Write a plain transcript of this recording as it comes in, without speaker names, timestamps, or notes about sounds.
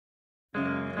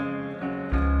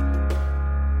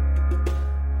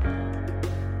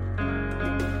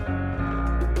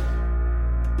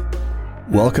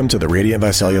Welcome to the Radiant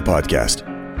Visalia podcast.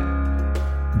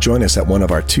 Join us at one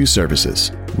of our two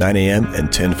services, 9 a.m. and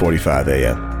 10:45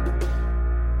 a.m.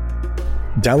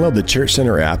 Download the Church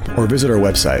Center app or visit our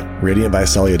website,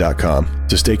 radiantvisalia.com,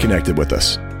 to stay connected with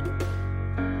us.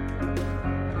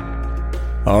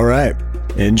 All right,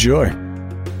 enjoy.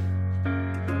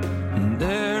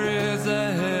 There is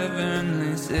a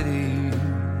heavenly city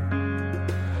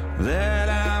that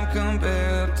I'm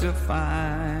compelled to find.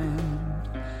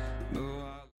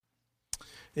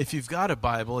 If you've got a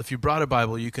Bible, if you brought a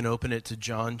Bible, you can open it to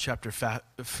John chapter 5.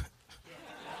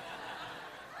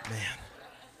 Man.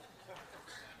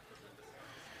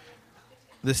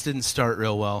 This didn't start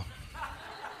real well.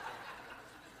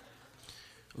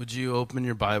 Would you open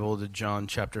your Bible to John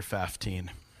chapter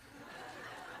 15?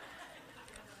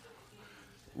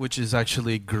 Which is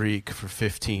actually Greek for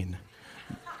 15.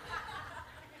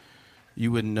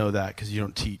 You wouldn't know that because you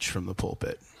don't teach from the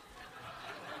pulpit.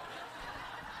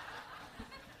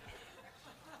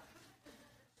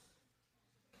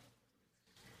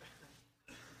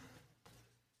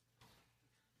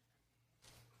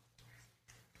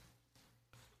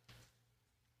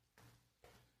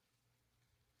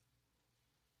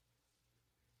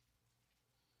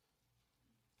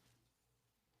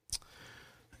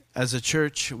 As a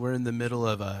church, we're in the middle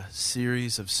of a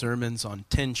series of sermons on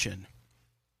tension.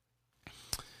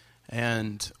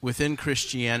 And within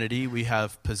Christianity, we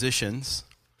have positions,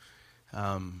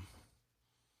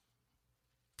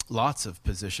 lots of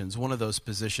positions. One of those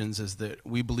positions is that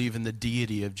we believe in the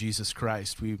deity of Jesus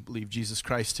Christ. We believe Jesus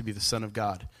Christ to be the Son of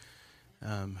God,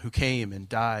 who came and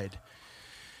died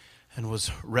and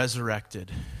was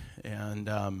resurrected.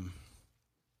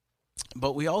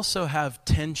 But we also have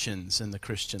tensions in the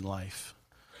Christian life.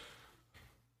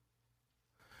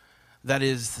 That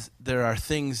is, there are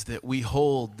things that we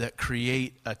hold that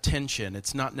create a tension.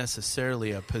 It's not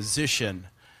necessarily a position,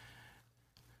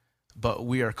 but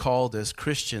we are called as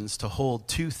Christians to hold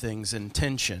two things in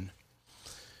tension.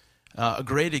 A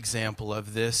great example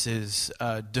of this is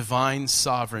divine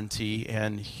sovereignty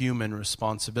and human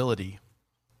responsibility.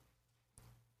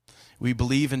 We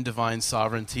believe in divine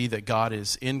sovereignty, that God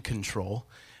is in control,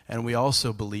 and we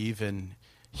also believe in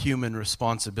human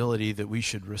responsibility, that we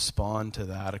should respond to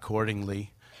that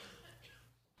accordingly.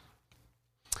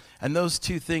 And those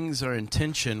two things are in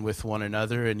tension with one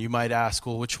another, and you might ask,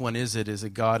 well, which one is it? Is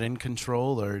it God in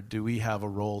control, or do we have a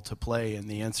role to play? And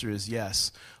the answer is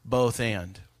yes, both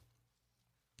and.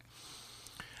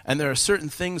 And there are certain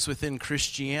things within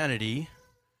Christianity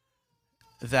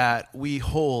that we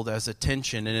hold as a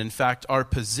tension, and in fact, our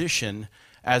position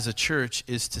as a church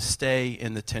is to stay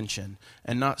in the tension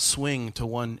and not swing to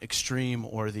one extreme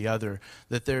or the other,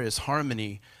 that there is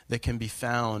harmony that can be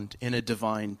found in a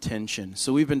divine tension.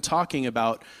 So we've been talking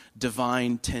about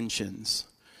divine tensions.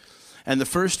 And the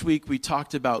first week we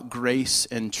talked about grace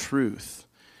and truth,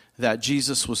 that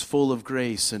Jesus was full of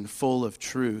grace and full of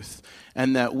truth,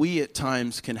 and that we at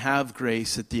times can have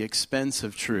grace at the expense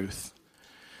of truth.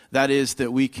 That is,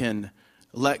 that we can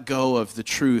let go of the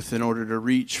truth in order to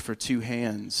reach for two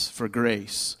hands for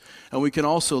grace. And we can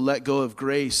also let go of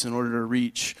grace in order to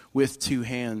reach with two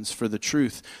hands for the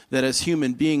truth. That as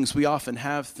human beings, we often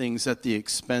have things at the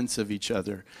expense of each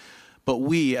other. But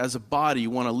we, as a body,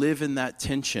 want to live in that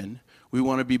tension. We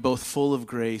want to be both full of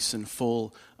grace and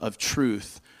full of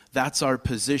truth. That's our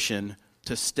position,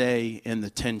 to stay in the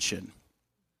tension.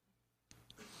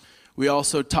 We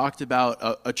also talked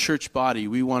about a church body.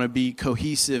 We want to be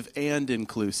cohesive and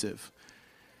inclusive.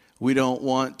 We don't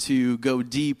want to go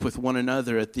deep with one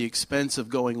another at the expense of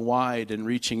going wide and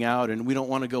reaching out, and we don't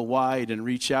want to go wide and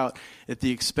reach out at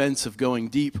the expense of going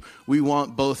deep. We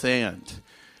want both and.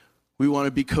 We want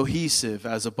to be cohesive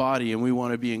as a body, and we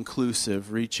want to be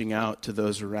inclusive, reaching out to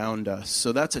those around us.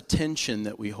 So that's a tension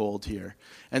that we hold here.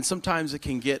 And sometimes it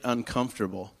can get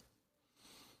uncomfortable.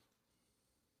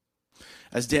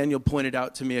 As Daniel pointed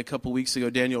out to me a couple weeks ago,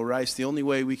 Daniel Rice, the only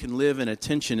way we can live in a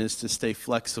tension is to stay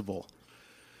flexible.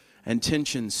 And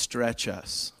tensions stretch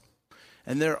us.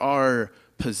 And there are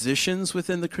positions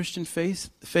within the Christian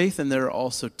faith, and there are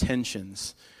also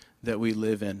tensions that we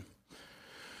live in.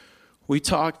 We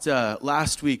talked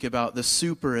last week about the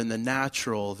super and the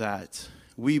natural, that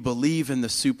we believe in the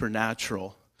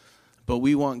supernatural, but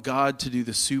we want God to do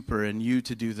the super and you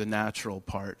to do the natural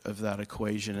part of that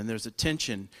equation. And there's a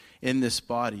tension in this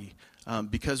body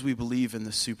because we believe in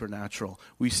the supernatural.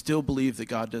 We still believe that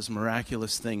God does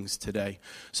miraculous things today.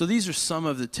 So these are some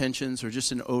of the tensions, or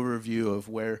just an overview of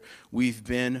where we've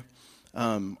been.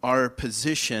 Our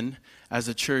position as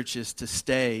a church is to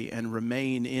stay and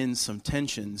remain in some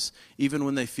tensions, even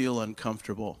when they feel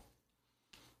uncomfortable.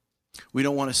 We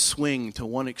don't want to swing to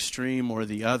one extreme or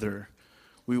the other.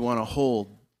 We want to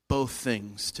hold both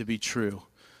things to be true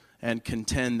and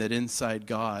contend that inside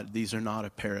God, these are not a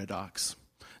paradox.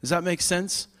 Does that make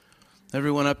sense?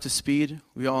 Everyone up to speed?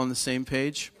 We all on the same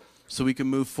page? So we can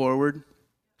move forward?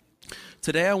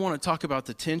 Today I want to talk about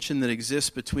the tension that exists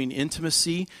between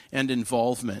intimacy and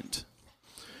involvement.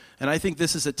 And I think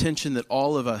this is a tension that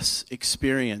all of us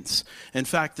experience. In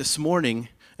fact, this morning,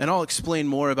 and I'll explain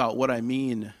more about what I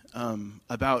mean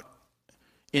about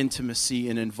intimacy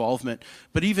and involvement,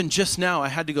 but even just now I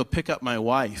had to go pick up my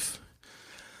wife.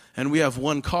 And we have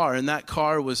one car, and that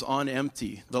car was on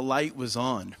empty. The light was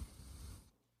on.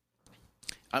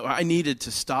 I needed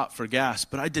to stop for gas,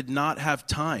 but I did not have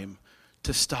time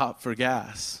to stop for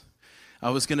gas. I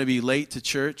was going to be late to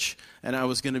church, and I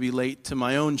was going to be late to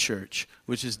my own church,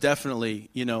 which is definitely,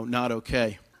 not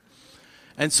okay.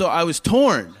 And so I was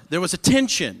torn. There was a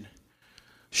tension.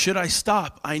 Should I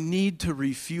stop? I need to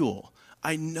refuel.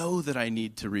 I know that I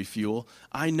need to refuel.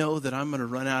 I know that I'm going to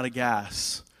run out of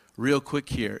gas real quick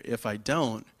here if I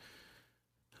don't.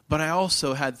 But I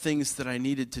also had things that I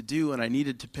needed to do, and I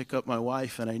needed to pick up my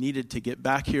wife, and I needed to get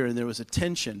back here, and there was a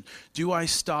tension. Do I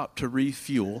stop to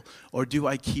refuel, or do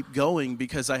I keep going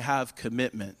because I have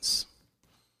commitments?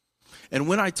 And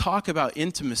when I talk about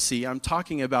intimacy, I'm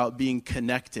talking about being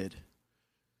connected.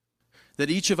 That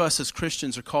each of us as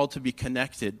Christians are called to be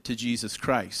connected to Jesus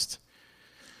Christ.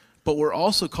 But we're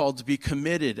also called to be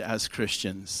committed as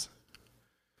Christians.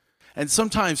 And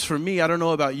sometimes for me, I don't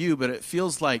know about you, but it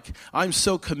feels like I'm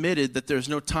so committed that there's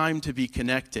no time to be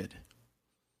connected.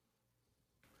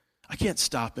 I can't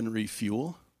stop and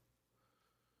refuel.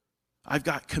 I've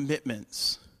got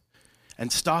commitments.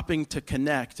 And stopping to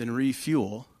connect and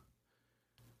refuel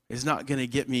is not going to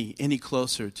get me any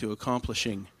closer to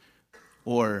accomplishing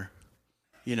or,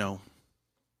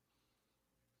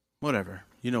 whatever.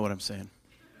 You know what I'm saying.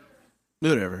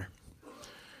 Whatever.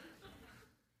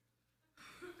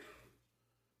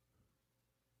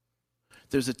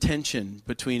 There's a tension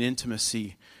between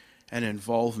intimacy and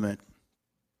involvement.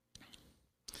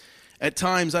 At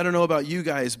times, I don't know about you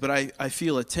guys, but I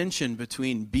feel a tension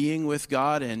between being with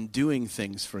God and doing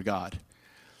things for God.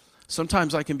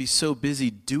 Sometimes I can be so busy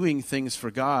doing things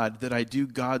for God that I do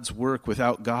God's work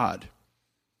without God.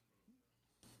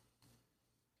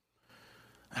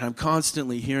 And I'm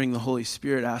constantly hearing the Holy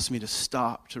Spirit ask me to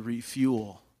stop, to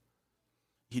refuel.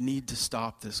 You need to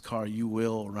stop this car. You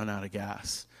will run out of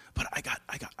gas. But I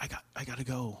got to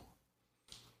go.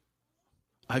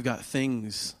 I've got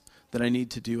things that I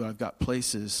need to do. I've got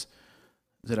places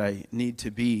that I need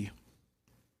to be.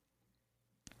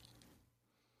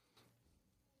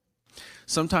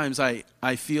 Sometimes I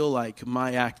feel like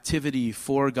my activity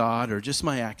for God or just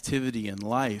my activity in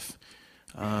life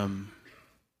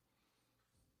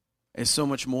is so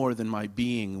much more than my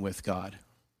being with God.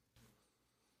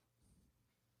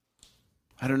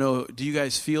 I don't know, do you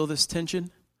guys feel this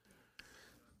tension?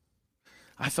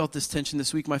 I felt this tension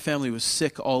this week. My family was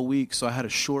sick all week, so I had a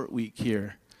short week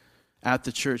here at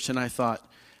the church, and I thought,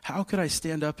 how could I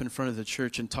stand up in front of the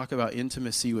church and talk about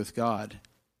intimacy with God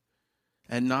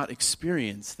and not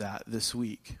experience that this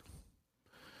week?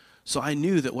 So I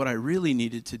knew that what I really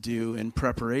needed to do in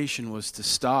preparation was to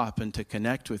stop and to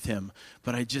connect with Him,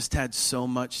 but I just had so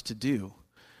much to do.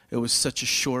 It was such a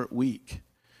short week.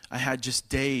 I had just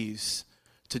days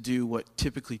to do what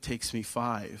typically takes me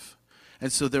 5.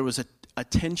 And so there was a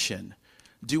tension.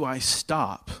 Do I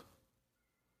stop?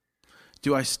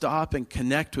 Do I stop and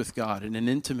connect with God in an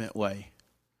intimate way?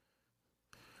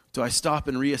 Do I stop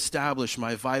and reestablish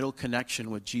my vital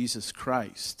connection with Jesus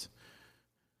Christ?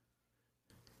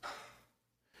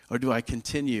 Or do I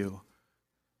continue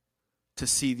to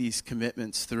see these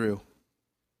commitments through?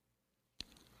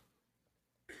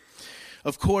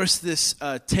 Of course, this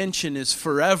tension is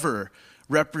forever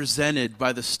represented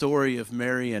by the story of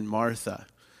Mary and Martha.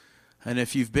 And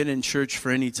if you've been in church for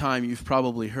any time, you've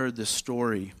probably heard this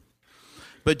story.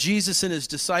 But Jesus and His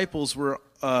disciples were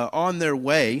on their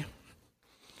way.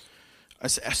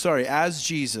 As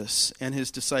Jesus and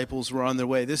His disciples were on their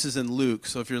way. This is in Luke,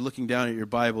 so if you're looking down at your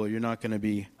Bible, you're not going to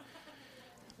be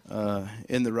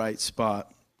in the right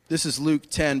spot. This is Luke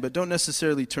 10, but don't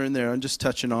necessarily turn there. I'm just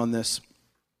touching on this.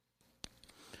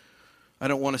 I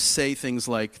don't want to say things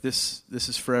like this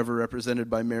is forever represented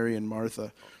by Mary and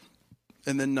Martha,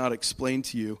 and then not explain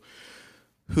to you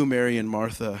who Mary and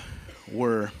Martha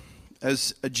were.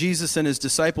 As Jesus and His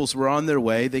disciples were on their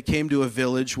way, they came to a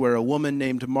village where a woman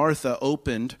named Martha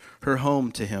opened her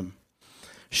home to Him.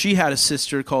 She had a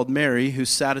sister called Mary who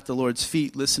sat at the Lord's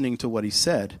feet listening to what He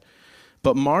said.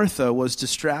 But Martha was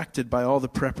distracted by all the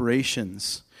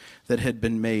preparations that had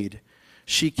been made.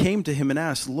 she came to him and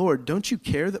asked, "Lord, don't you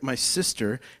care that my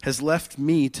sister has left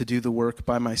me to do the work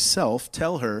by myself?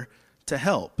 Tell her to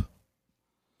help."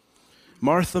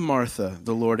 "Martha, Martha,"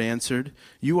 the Lord answered,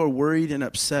 "you are worried and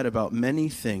upset about many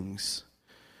things,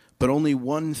 but only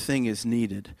one thing is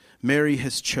needed. Mary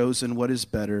has chosen what is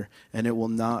better, and it will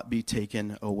not be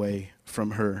taken away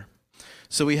from her."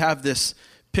 So we have this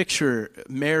picture,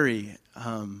 Mary,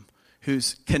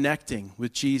 who's connecting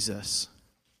with Jesus.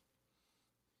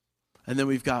 And then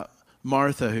we've got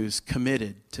Martha, who's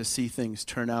committed to see things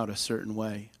turn out a certain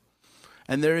way.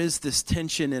 And there is this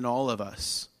tension in all of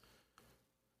us.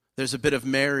 There's a bit of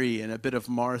Mary and a bit of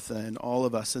Martha in all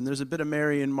of us. And there's a bit of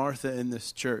Mary and Martha in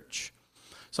this church.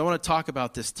 So I want to talk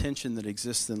about this tension that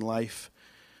exists in life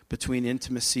between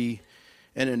intimacy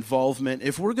and involvement.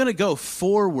 If we're going to go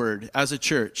forward as a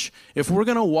church, if we're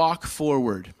going to walk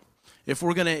forward, if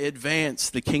we're going to advance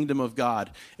the kingdom of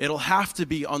God, it'll have to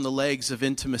be on the legs of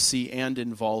intimacy and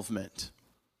involvement.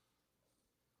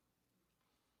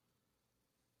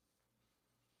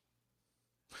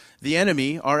 The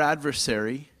enemy, our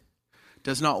adversary,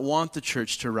 does not want the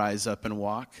church to rise up and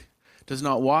walk, does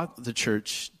not want the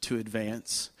church to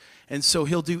advance. And so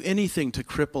he'll do anything to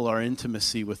cripple our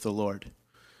intimacy with the Lord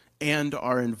and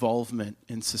our involvement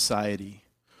in society,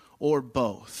 or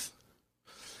both.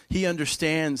 He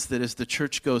understands that as the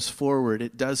church goes forward,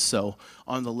 it does so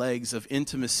on the legs of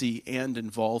intimacy and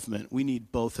involvement. We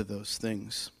need both of those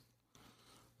things.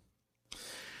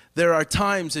 There are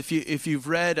times, if you've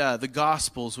read the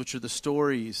Gospels, which are the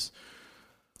stories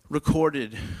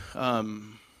recorded,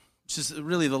 which is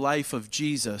really the life of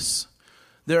Jesus,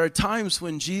 there are times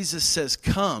when Jesus says,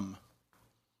 "Come."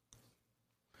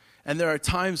 And there are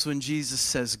times when Jesus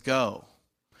says, "Go."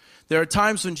 There are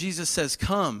times when Jesus says,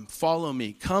 "Come, follow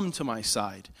me, come to my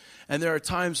side." And there are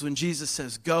times when Jesus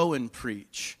says, "Go and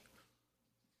preach."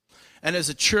 And as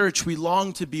a church, we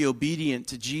long to be obedient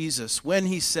to Jesus when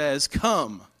he says,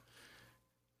 "Come,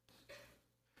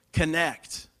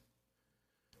 connect,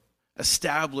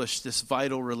 establish this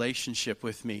vital relationship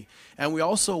with me." And we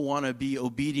also want to be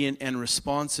obedient and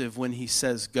responsive when he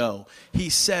says, "Go." He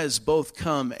says both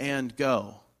come and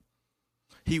go.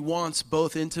 He wants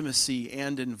both intimacy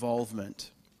and involvement.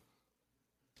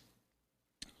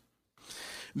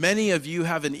 Many of you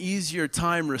have an easier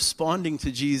time responding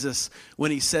to Jesus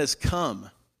when he says, "Come."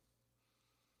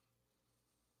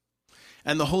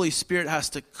 And the Holy Spirit has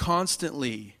to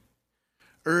constantly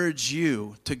urge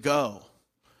you to go.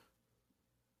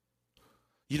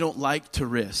 You don't like to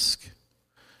risk.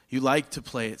 You like to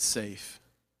play it safe.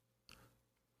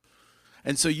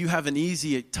 And so you have an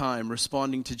easy time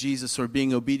responding to Jesus or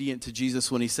being obedient to Jesus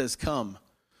when he says, "Come,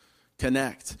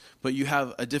 connect." But you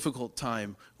have a difficult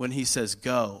time when he says,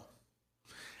 "Go."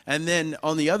 And then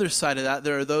on the other side of that,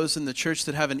 there are those in the church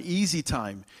that have an easy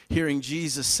time hearing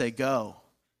Jesus say, "Go,"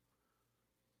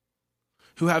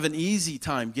 who have an easy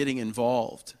time getting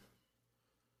involved,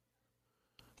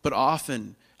 but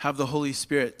often have the Holy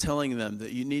Spirit telling them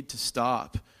that you need to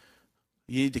stop,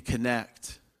 you need to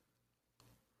connect.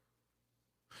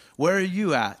 Where are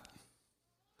you at?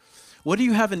 What do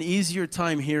you have an easier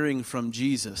time hearing from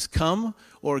Jesus? Come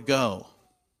or go?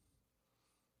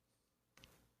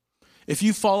 If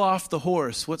you fall off the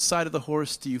horse, what side of the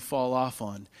horse do you fall off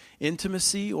on?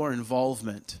 Intimacy or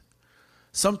involvement?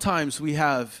 Sometimes we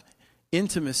have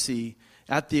intimacy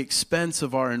at the expense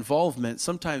of our involvement.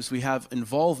 Sometimes we have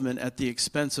involvement at the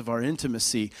expense of our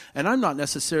intimacy. And I'm not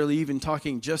necessarily even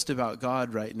talking just about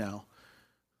God right now.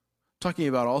 Talking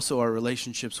about also our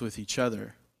relationships with each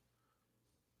other.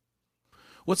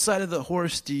 What side of the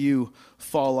horse do you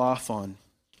fall off on?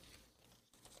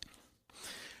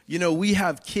 You know, we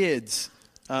have kids,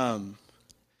 and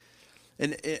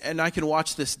I can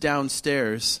watch this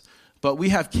downstairs, but we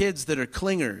have kids that are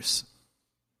clingers.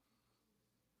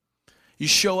 You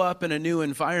show up in a new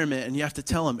environment and you have to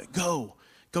tell them, "Go,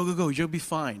 go, go, go, you'll be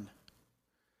fine.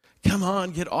 Come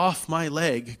on, get off my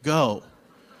leg, go,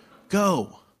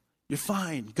 go. You're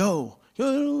fine. Go.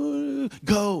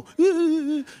 Go.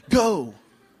 Go.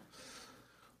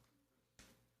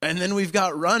 And then we've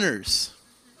got runners.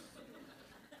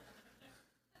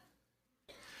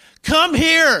 Come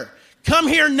here. Come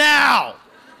here now.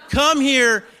 Come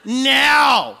here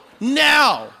now.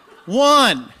 Now.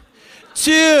 1,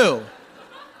 2.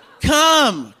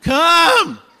 Come.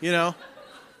 Come. You know.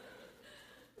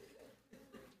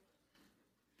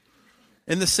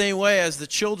 In the same way as the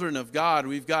children of God,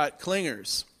 we've got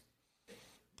clingers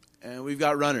and we've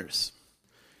got runners.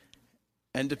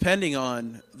 And depending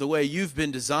on the way you've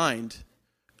been designed,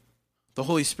 the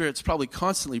Holy Spirit's probably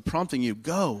constantly prompting you,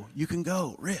 "Go, you can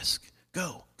go, risk,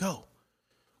 go, go."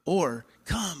 Or,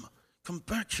 come come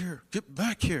back here. Get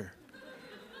back here.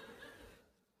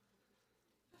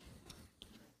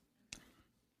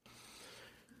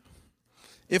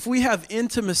 If we have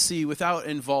intimacy without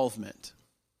involvement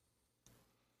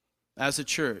as a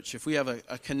church, if we have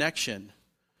a connection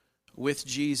with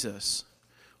Jesus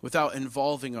without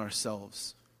involving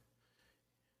ourselves,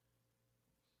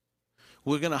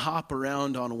 we're going to hop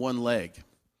around on one leg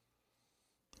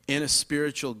in a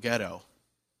spiritual ghetto.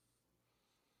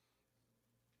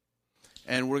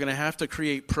 And we're going to have to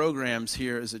create programs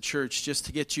here as a church just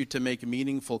to get you to make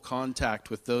meaningful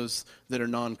contact with those that are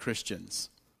non-Christians.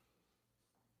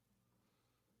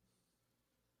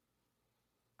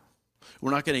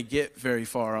 We're not going to get very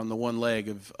far on the one leg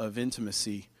of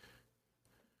intimacy.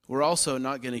 We're also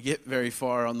not going to get very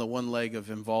far on the one leg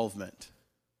of involvement.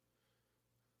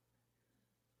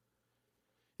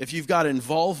 If you've got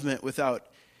involvement without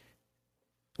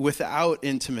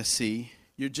intimacy,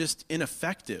 you're just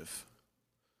ineffective.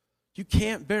 You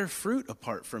can't bear fruit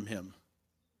apart from him.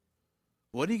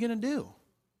 What are you going to do?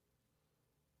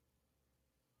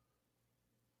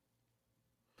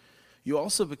 You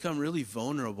also become really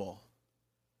vulnerable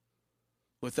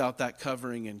without that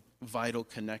covering and vital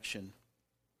connection.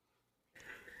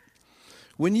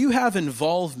 When you have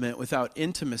involvement without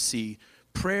intimacy,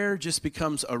 prayer just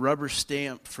becomes a rubber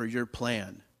stamp for your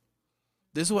plan.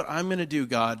 This is what I'm going to do,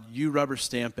 God. You rubber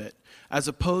stamp it. As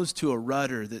opposed to a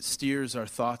rudder that steers our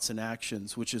thoughts and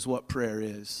actions, which is what prayer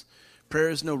is. Prayer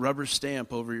is no rubber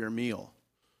stamp over your meal.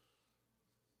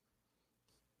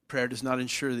 Prayer does not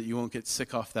ensure that you won't get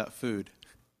sick off that food.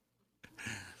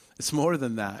 It's more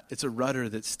than that. It's a rudder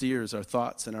that steers our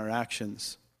thoughts and our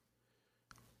actions.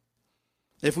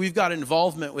 If we've got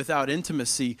involvement without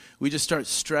intimacy, we just start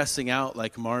stressing out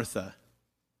like Martha.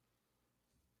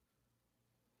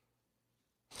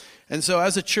 And so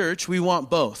as a church, we want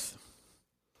both.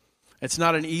 It's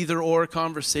not an either-or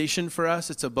conversation for us.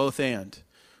 It's a both-and.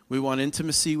 We want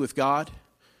intimacy with God,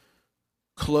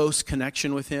 close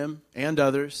connection with him and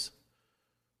others,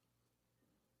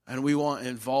 and we want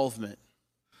involvement.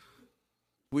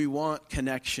 We want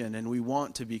connection, and we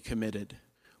want to be committed.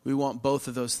 We want both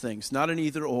of those things. Not an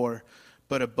either-or,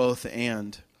 but a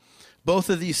both-and. Both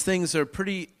of these things are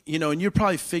pretty, and you're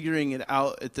probably figuring it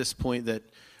out at this point that,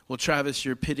 well, Travis,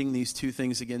 you're pitting these two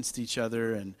things against each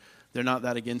other, and they're not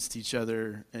that against each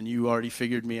other, and you already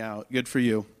figured me out. Good for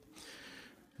you.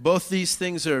 Both these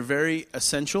things are very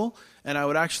essential, and I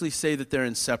would actually say that they're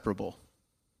inseparable.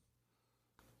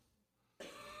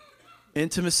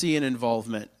 Intimacy and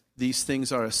involvement. These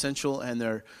things are essential and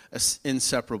they're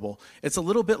inseparable. It's a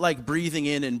little bit like breathing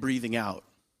in and breathing out.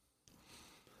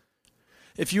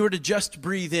 If you were to just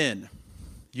breathe in,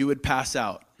 you would pass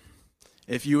out.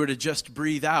 If you were to just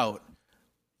breathe out,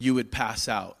 you would pass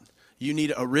out. You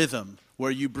need a rhythm where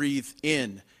you breathe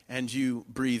in and you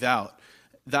breathe out.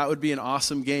 That would be an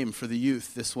awesome game for the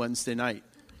youth this Wednesday night.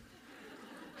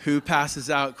 Who passes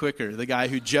out quicker, the guy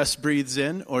who just breathes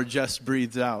in or just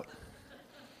breathes out?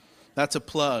 That's a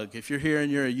plug. If you're here and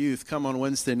you're a youth, come on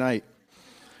Wednesday night.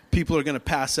 People are going to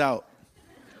pass out.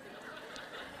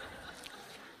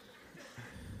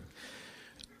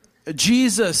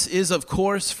 Jesus is, of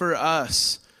course, for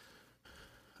us,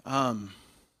 our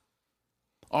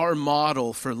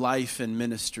model for life and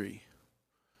ministry.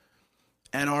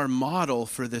 And our model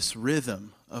for this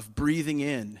rhythm of breathing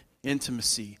in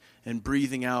intimacy and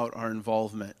breathing out our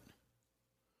involvement.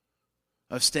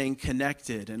 Of staying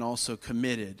connected and also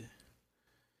committed.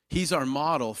 He's our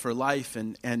model for life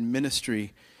and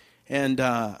ministry. And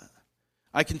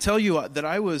I can tell you that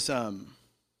I was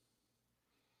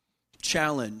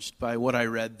challenged by what I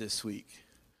read this week.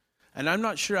 And I'm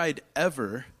not sure I'd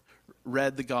ever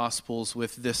read the Gospels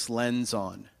with this lens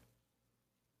on.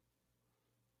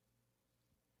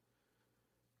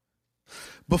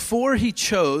 Before he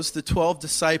chose the 12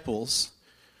 disciples,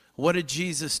 what did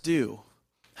Jesus do?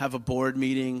 Have a board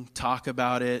meeting, talk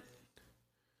about it,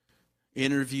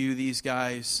 interview these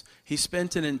guys. He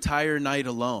spent an entire night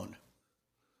alone.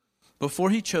 Before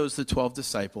he chose the 12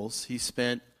 disciples, he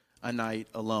spent a night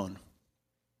alone.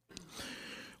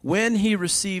 When he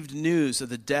received news of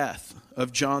the death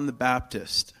of John the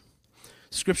Baptist,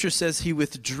 Scripture says he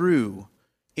withdrew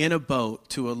in a boat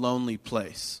to a lonely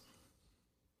place.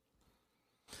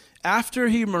 After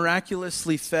he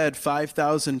miraculously fed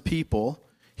 5,000 people,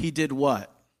 he did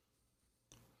what?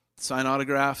 Sign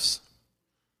autographs?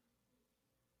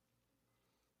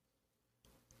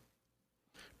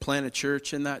 Plant a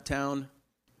church in that town?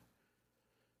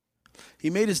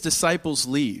 He made his disciples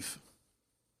leave.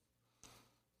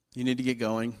 You need to get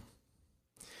going.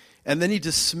 And then he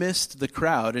dismissed the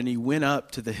crowd and he went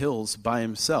up to the hills by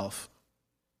himself.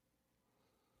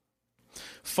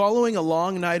 Following a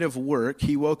long night of work,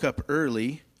 he woke up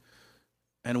early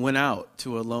and went out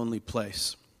to a lonely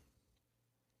place.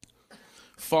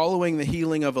 Following the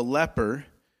healing of a leper,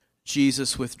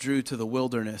 Jesus withdrew to the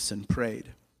wilderness and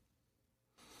prayed.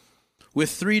 With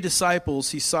 3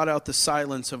 disciples, he sought out the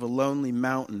silence of a lonely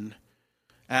mountain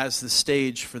as the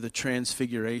stage for the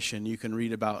transfiguration you can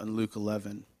read about in Luke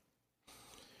 11.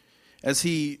 As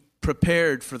he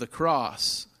prepared for the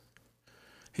cross,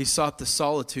 he sought the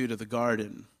solitude of the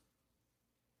garden.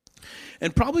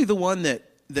 And probably the one that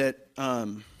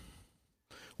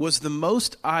was the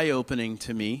most eye-opening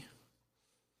to me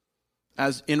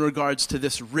as in regards to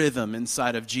this rhythm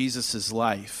inside of Jesus'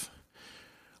 life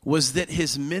was that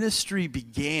his ministry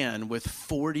began with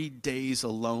 40 days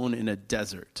alone in a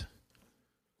desert.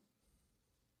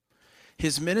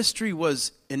 His ministry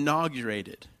was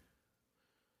inaugurated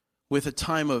with a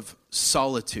time of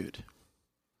solitude,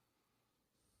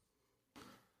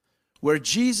 where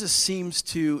Jesus seems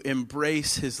to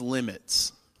embrace his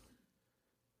limits.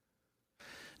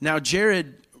 Now,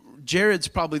 Jared's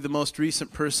probably the most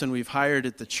recent person we've hired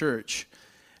at the church,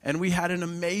 and we had an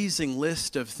amazing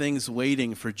list of things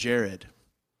waiting for Jared.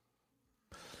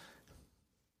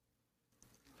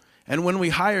 And when we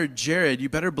hired Jared, you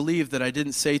better believe that I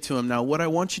didn't say to him, now what I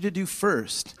want you to do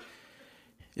first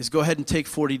is go ahead and take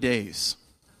 40 days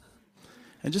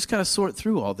and just kind of sort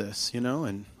through all this,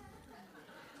 and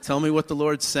tell me what the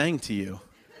Lord's saying to you.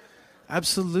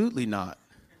 Absolutely not.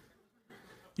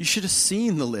 You should have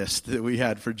seen the list that we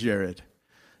had for Jared.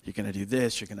 You're going to do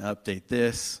this, you're going to update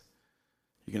this,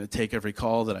 you're going to take every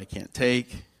call that I can't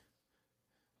take.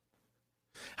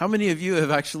 How many of you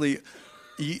have actually,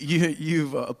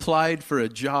 you've applied for a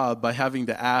job by having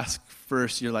to ask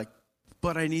first, you're like,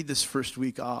 but I need this first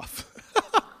week off.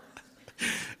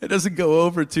 It doesn't go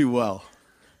over too well.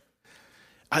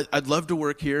 I'd love to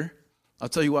work here. I'll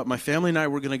tell you what, my family and I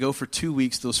were going to go for 2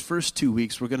 weeks. Those first 2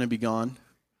 weeks, we're going to be gone.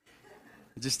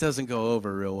 It just doesn't go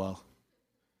over real well.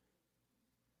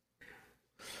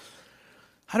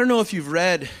 I don't know if you've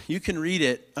read, you can read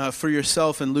it for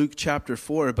yourself in Luke chapter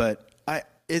 4, but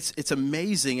it's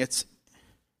amazing. It's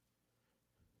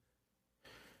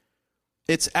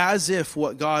as if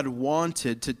what God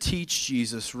wanted to teach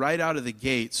Jesus right out of the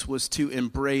gates was to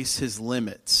embrace his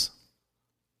limits.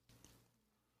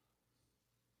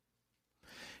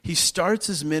 He starts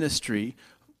his ministry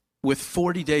with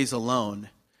 40 days alone,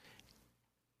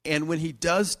 and when he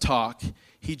does talk,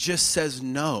 he just says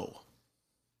no.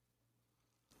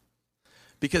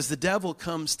 Because the devil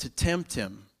comes to tempt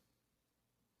him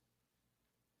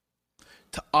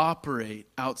to operate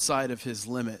outside of his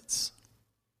limits.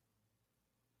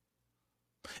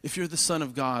 If you're the Son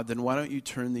of God, then why don't you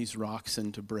turn these rocks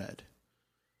into bread?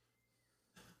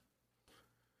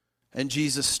 And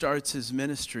Jesus starts his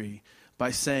ministry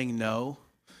by saying no,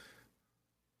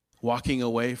 walking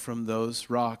away from those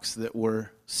rocks that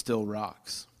were still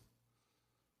rocks.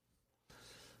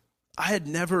 I had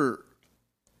never,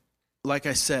 like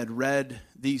I said, read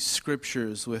these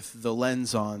scriptures with the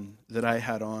lens on that I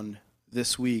had on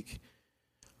this week.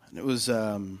 And it was,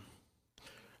 there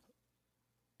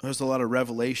was a lot of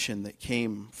revelation that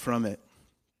came from it.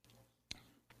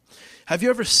 Have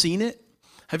you ever seen it?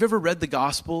 Have you ever read the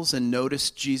Gospels and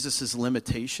noticed Jesus'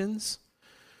 limitations?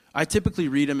 I typically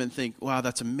read them and think, wow,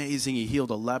 that's amazing. He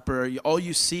healed a leper. All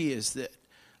you see is that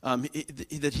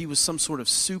that he was some sort of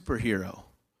superhero.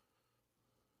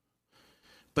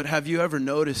 But have you ever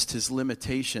noticed his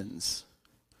limitations?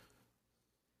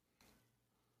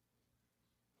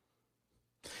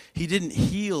 He didn't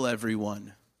heal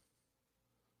everyone.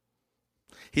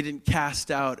 He didn't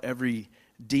cast out every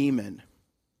demon.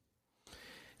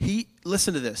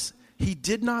 Listen to this. He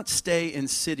did not stay in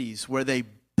cities where they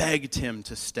begged him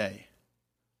to stay.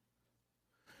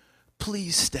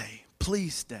 Please stay,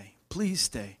 please stay, please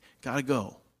stay. Gotta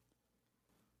go.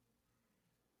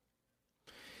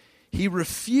 He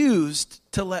refused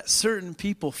to let certain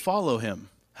people follow him.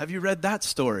 Have you read that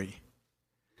story?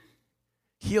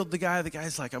 Healed the guy. The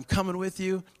guy's like, I'm coming with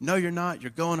you. No, you're not.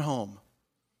 You're going home.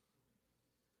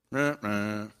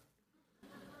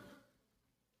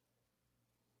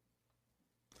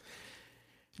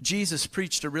 Jesus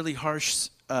preached a really harsh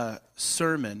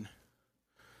sermon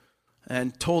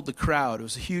and told the crowd, it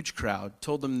was a huge crowd,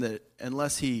 told them that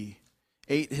unless they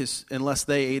ate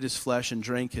his flesh and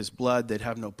drank his blood, they'd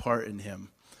have no part in him.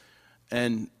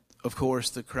 And of course,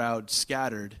 the crowd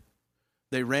scattered.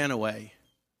 They ran away.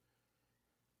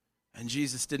 And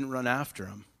Jesus didn't run after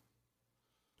them.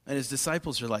 And his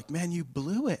disciples are like, man, you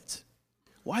blew it.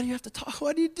 Why do you have to talk?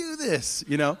 Why do you do this?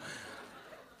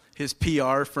 His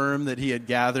PR firm that he had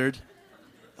gathered.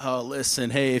 Oh,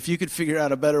 listen, hey, if you could figure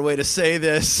out a better way to say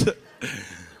this,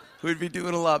 we'd be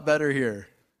doing a lot better here.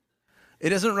 It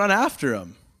doesn't run after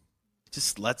him. It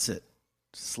just lets it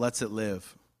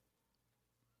live.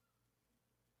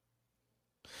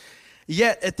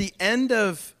 Yet at the end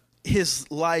of his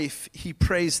life, he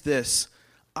prays this,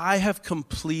 I have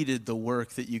completed the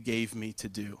work that you gave me to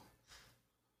do.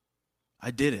 I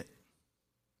did it.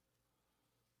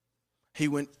 He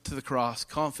went to the cross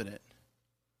confident.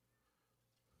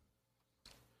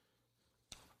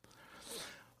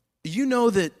 You know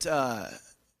that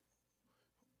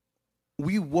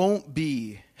we won't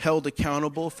be held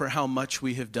accountable for how much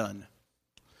we have done.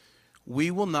 We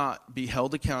will not be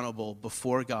held accountable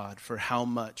before God for how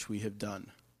much we have done.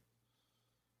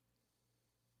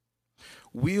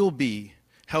 We'll be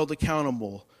held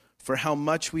accountable for how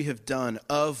much we have done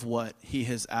of what he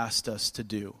has asked us to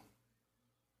do.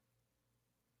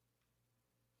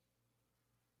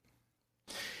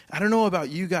 I don't know about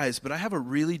you guys, but I have a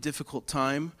really difficult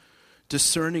time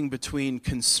discerning between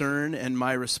concern and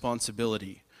my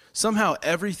responsibility. Somehow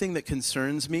everything that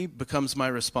concerns me becomes my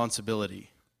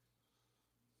responsibility.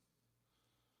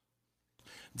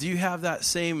 Do you have that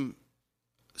same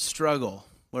struggle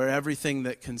where everything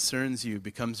that concerns you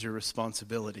becomes your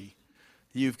responsibility?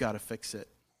 You've got to fix it.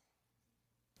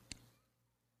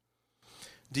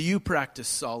 Do you practice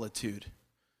solitude?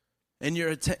 And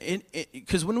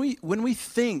because when we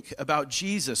think about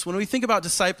Jesus, when we think about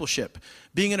discipleship,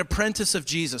 being an apprentice of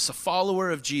Jesus, a follower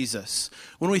of Jesus,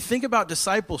 when we think about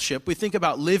discipleship, we think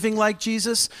about living like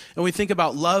Jesus and we think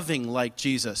about loving like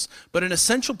Jesus. But an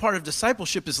essential part of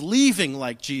discipleship is leaving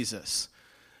like Jesus.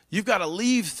 You've got to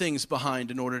leave things behind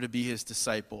in order to be his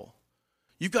disciple.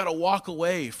 You've got to walk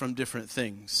away from different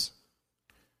things.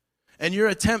 And your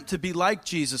attempt to be like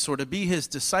Jesus or to be his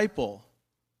disciple,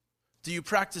 do you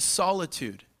practice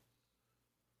solitude?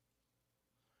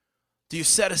 Do you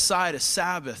set aside a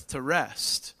Sabbath to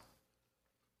rest?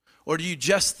 Or do you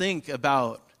just think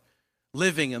about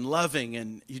living and loving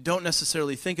and you don't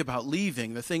necessarily think about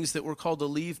leaving, the things that we're called to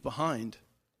leave behind?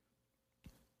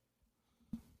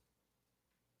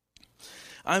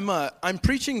 I'm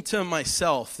preaching to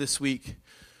myself this week,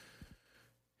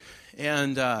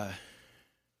 and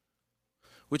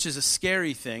which is a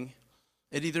scary thing.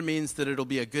 It either means that it'll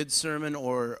be a good sermon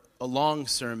or a long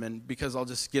sermon because I'll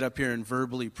just get up here and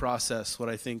verbally process what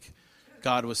I think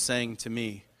God was saying to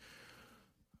me.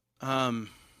 So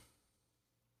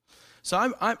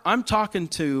I'm talking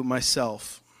to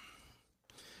myself,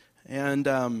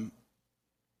 and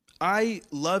I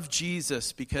love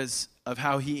Jesus because of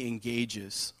how he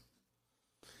engages.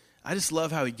 I just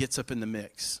love how he gets up in the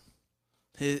mix.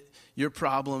 Your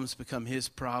problems become his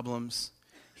problems.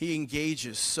 He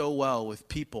engages so well with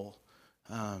people,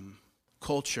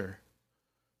 culture.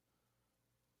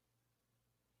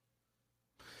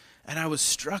 And I was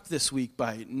struck this week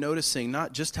by noticing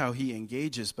not just how he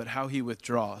engages, but how he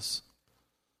withdraws.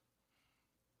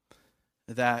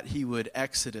 That he would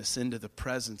exodus into the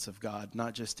presence of God,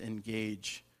 not just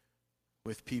engage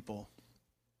with people.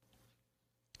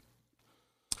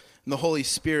 And the Holy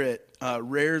Spirit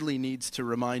rarely needs to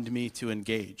remind me to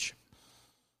engage,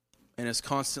 and is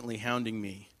constantly hounding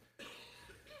me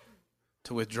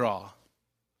to withdraw,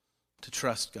 to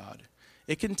trust God.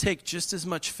 It can take just as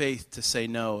much faith to say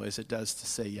no as it does to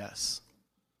say yes.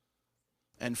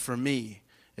 And for me,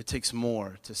 it takes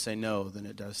more to say no than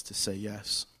it does to say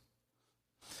yes.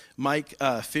 Mike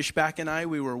Fishback and I,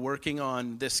 we were working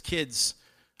on this kids'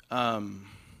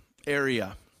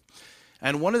 area.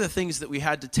 And one of the things that we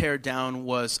had to tear down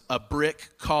was a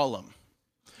brick column.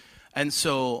 And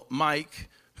so Mike,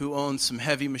 who owns some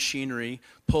heavy machinery,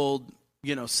 pulled,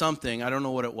 something. I don't know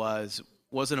what it was. It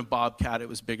wasn't a bobcat. It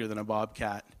was bigger than a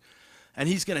bobcat. And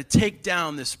he's going to take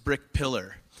down this brick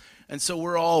pillar. And so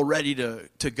we're all ready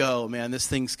to go, man. This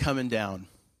thing's coming down.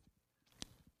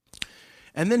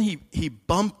 And then he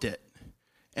bumped it.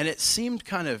 And it seemed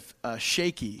kind of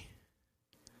shaky.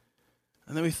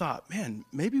 And then we thought, man,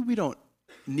 maybe we don't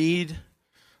need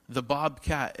the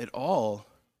bobcat at all.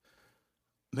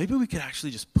 Maybe we could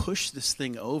actually just push this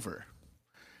thing over.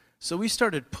 So we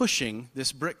started pushing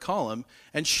this brick column,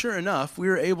 and sure enough, we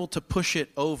were able to push it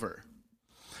over.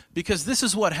 Because this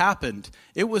is what happened.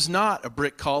 It was not a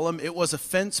brick column, it was a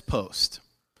fence post.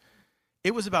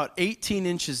 It was about 18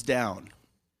 inches down,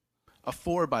 a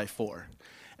 4x4.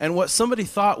 And what somebody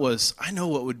thought was, I know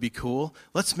what would be cool.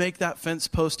 Let's make that fence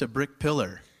post a brick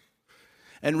pillar.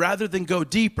 And rather than go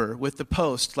deeper with the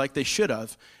post like they should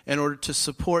have in order to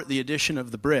support the addition of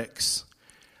the bricks,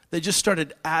 they just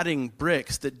started adding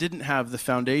bricks that didn't have the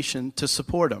foundation to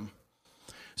support them.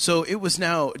 So it was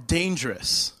now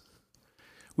dangerous.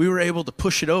 we were able to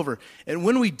push it over. And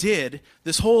when we did,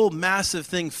 this whole massive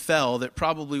thing fell that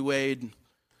probably weighed,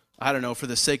 I don't know, for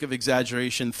the sake of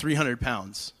exaggeration, 300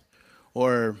 pounds.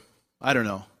 Or, I don't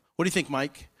know. What do you think,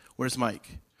 Mike? Where's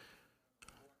Mike?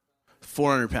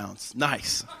 400 pounds.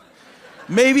 Nice.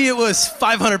 Maybe it was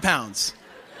 500 pounds.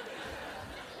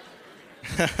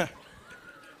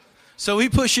 So we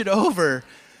push it over,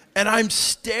 and I'm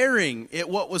staring at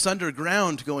what was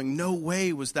underground going, no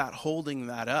way was that holding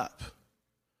that up.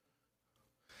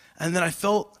 And then I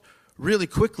felt really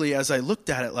quickly as I looked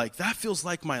at it like, that feels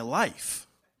like my life.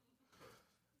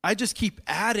 I just keep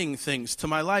adding things to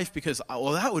my life because,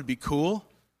 well, that would be cool.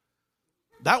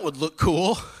 That would look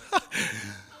cool.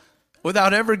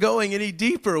 Without ever going any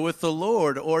deeper with the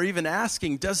Lord or even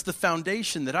asking, does the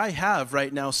foundation that I have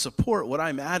right now support what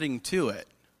I'm adding to it?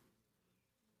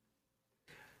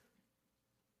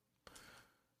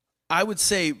 I would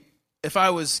say, if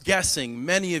I was guessing,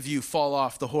 many of you fall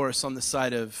off the horse on the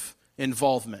side of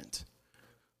involvement.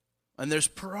 And there's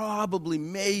probably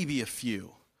maybe a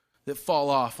few that fall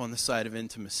off on the side of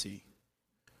intimacy.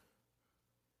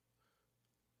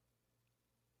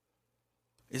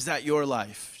 Is that your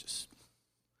life? Just,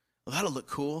 well, that'll look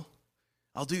cool.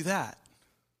 I'll do that.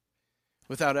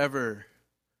 Without ever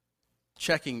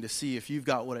checking to see if you've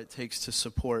got what it takes to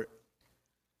support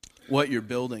what you're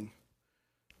building.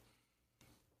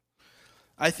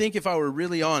 I think if I were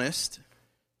really honest,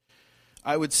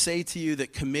 I would say to you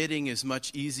that committing is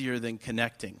much easier than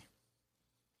connecting.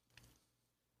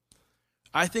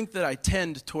 I think that I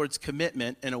tend towards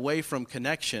commitment and away from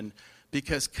connection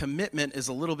because commitment is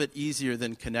a little bit easier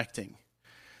than connecting.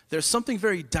 There's something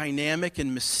very dynamic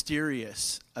and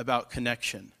mysterious about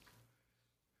connection.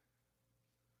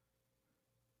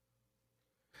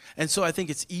 And so I think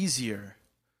it's easier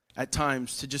at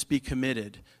times to just be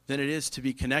committed than it is to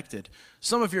be connected.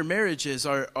 Some of your marriages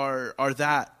are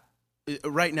that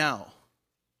right now.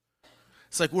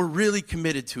 It's like we're really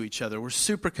committed to each other. We're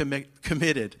super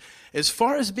committed. As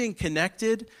far as being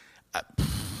connected,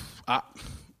 I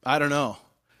don't know.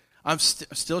 I'm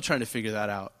still trying to figure that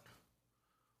out.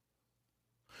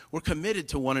 We're committed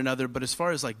to one another, but as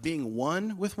far as like being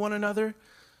one with one another,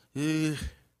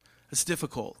 it's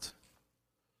difficult.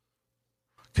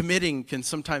 Committing can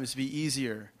sometimes be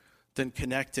easier than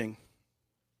connecting.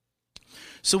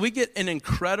 So we get an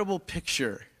incredible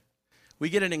picture. We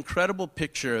get an incredible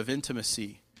picture of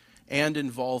intimacy and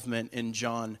involvement in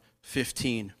John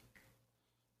 15.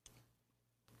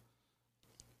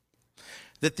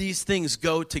 That these things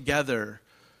go together.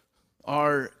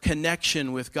 Our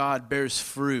connection with God bears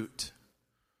fruit.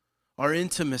 Our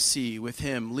intimacy with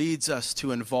Him leads us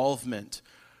to involvement.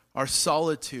 Our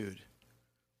solitude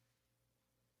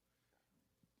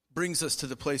brings us to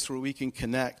the place where we can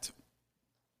connect.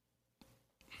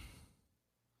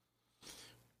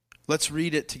 Let's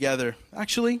read it together.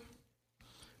 Actually,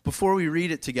 before we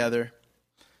read it together,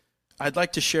 I'd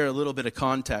like to share a little bit of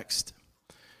context.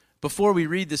 Before we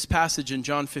read this passage in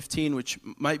John 15, which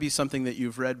might be something that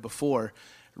you've read before,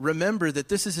 remember that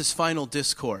this is His final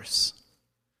discourse.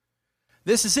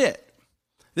 This is it.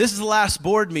 This is the last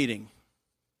board meeting.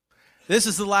 This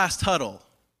is the last huddle.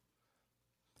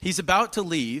 He's about to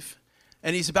leave,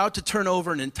 and He's about to turn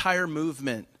over an entire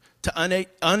movement to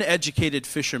uneducated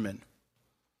fishermen.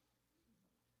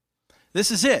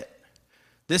 This is it.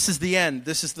 This is the end.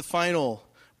 This is the final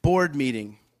board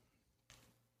meeting.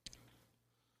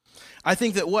 I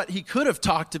think that what He could have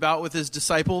talked about with His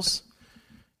disciples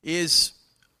is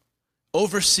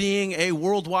overseeing a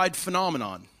worldwide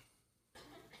phenomenon.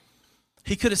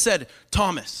 He could have said,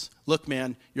 Thomas, look,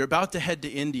 man, you're about to head to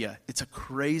India. It's a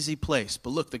crazy place,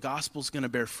 but look, the gospel's going to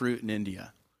bear fruit in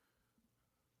India.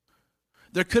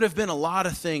 There could have been a lot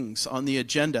of things on the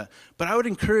agenda, but I would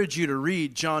encourage you to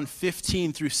read John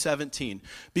 15 through 17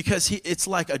 because it's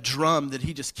like a drum that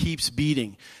He just keeps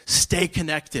beating. Stay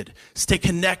connected. Stay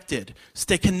connected.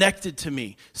 Stay connected to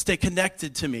me. Stay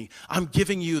connected to me. I'm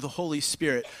giving you the Holy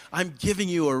Spirit. I'm giving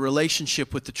you a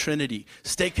relationship with the Trinity.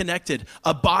 Stay connected.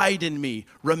 Abide in me.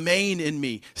 Remain in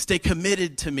me. Stay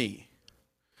committed to me.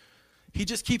 He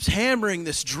just keeps hammering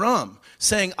this drum,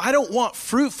 saying, I don't want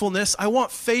fruitfulness, I want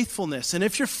faithfulness. And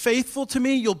if you're faithful to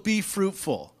me, you'll be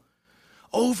fruitful.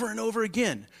 Over and over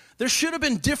again. There should have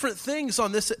been different things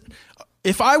on this.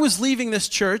 If I was leaving this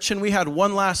church and we had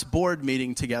one last board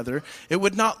meeting together, it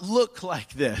would not look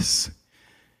like this.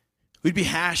 We'd be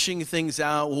hashing things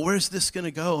out. Well, where's this going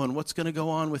to go? And what's going to go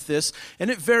on with this? And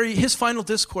his final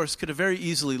discourse could have very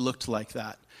easily looked like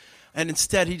that. And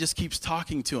instead, he just keeps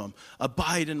talking to them.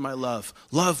 Abide in my love.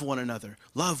 Love one another.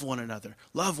 Love one another.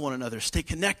 Love one another. Stay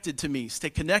connected to me. Stay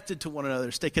connected to one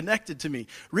another. Stay connected to me.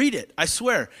 Read it. I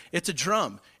swear, it's a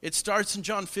drum. It starts in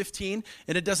John 15,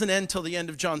 and it doesn't end till the end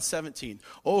of John 17.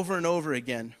 Over and over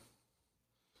again.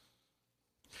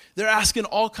 They're asking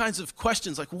all kinds of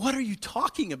questions like, what are you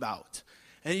talking about?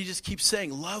 And he just keeps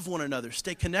saying, love one another.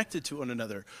 Stay connected to one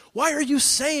another. Why are you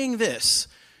saying this?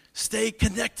 Stay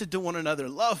connected to one another.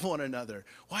 Love one another.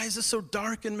 Why is this so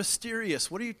dark and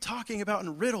mysterious? What are you talking about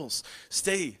in riddles?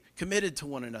 Stay committed to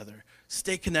one another.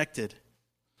 Stay connected.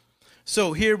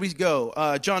 So here we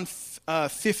go. John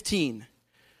 15.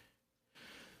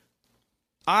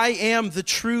 I am the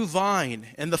true vine,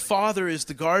 and the Father is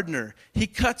the gardener. He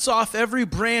cuts off every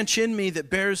branch in me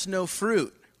that bears no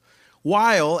fruit,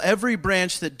 while every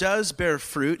branch that does bear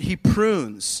fruit, he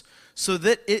prunes, so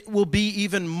that it will be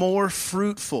even more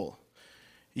fruitful.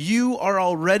 You are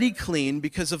already clean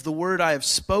because of the word I have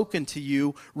spoken to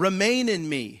you. Remain in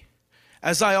me,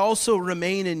 as I also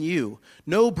remain in you.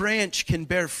 No branch can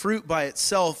bear fruit by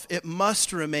itself. It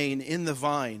must remain in the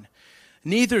vine.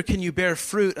 Neither can you bear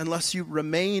fruit unless you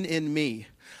remain in me.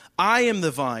 I am the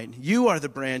vine, you are the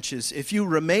branches. If you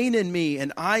remain in me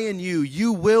and I in you,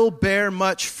 you will bear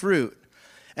much fruit.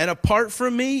 And apart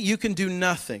from me, you can do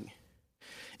nothing.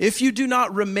 If you do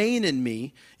not remain in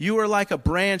me, you are like a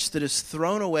branch that is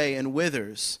thrown away and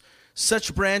withers.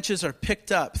 Such branches are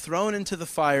picked up, thrown into the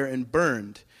fire, and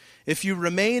burned. If you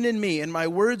remain in me and my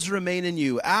words remain in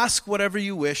you, ask whatever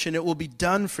you wish, and it will be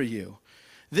done for you.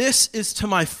 This is to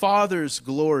my Father's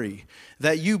glory,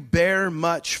 that you bear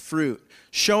much fruit,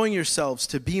 showing yourselves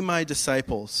to be my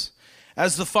disciples.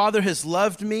 As the Father has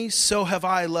loved me, so have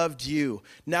I loved you.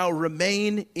 Now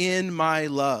remain in my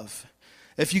love.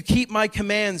 If you keep my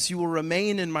commands, you will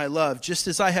remain in my love, just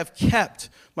as I have kept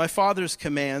my Father's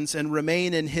commands and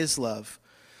remain in his love.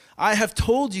 I have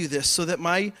told you this so that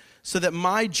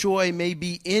my joy may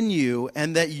be in you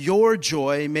and that your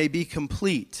joy may be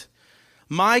complete.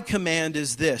 My command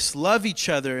is this: love each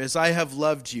other as I have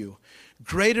loved you.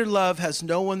 Greater love has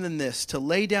no one than this, to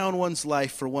lay down one's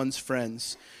life for one's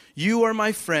friends. You are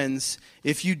my friends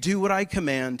if you do what I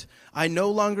command. I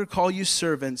no longer call you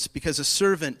servants, because a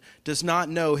servant does not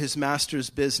know his master's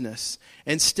business.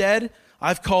 Instead,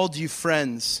 I've called you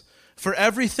friends. For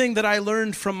everything that I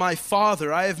learned from my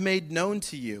Father, I have made known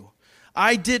to you.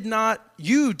 You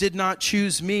did not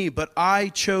choose me, but I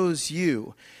chose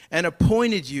you and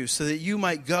appointed you so that you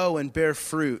might go and bear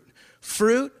fruit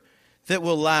that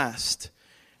will last.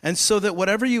 And so that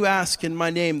whatever you ask in my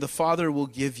name, the Father will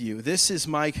give you. This is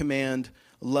my command: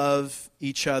 love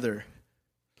each other.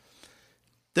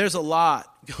 There's a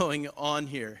lot going on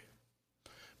here.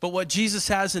 But what Jesus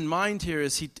has in mind here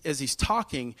as he's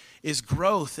talking is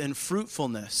growth and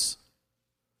fruitfulness.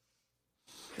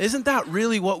 Isn't that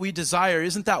really what we desire?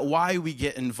 Isn't that why we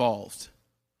get involved?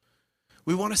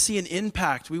 We want to see an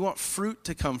impact. We want fruit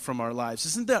to come from our lives.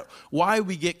 Isn't that why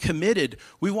we get committed?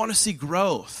 We want to see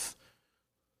growth.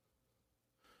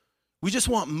 We just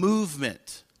want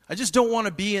movement. I just don't want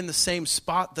to be in the same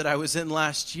spot that I was in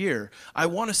last year. I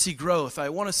want to see growth. I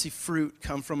want to see fruit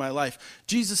come from my life.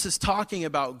 Jesus is talking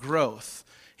about growth.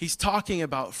 He's talking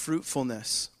about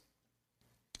fruitfulness.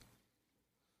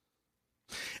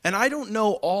 And I don't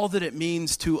know all that it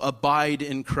means to abide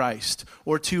in Christ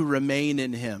or to remain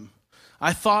in him.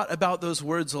 I thought about those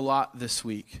words a lot this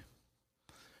week.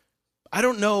 I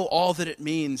don't know all that it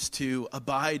means to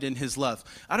abide in his love.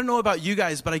 I don't know about you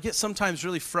guys, but I get sometimes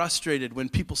really frustrated when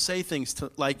people say things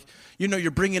like, you're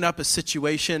bringing up a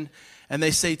situation and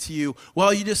they say to you,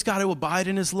 well, you just got to abide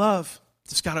in his love.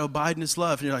 Just got to abide in his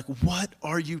love. And you're like, what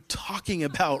are you talking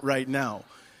about right now?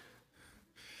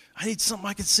 I need something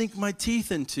I can sink my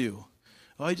teeth into.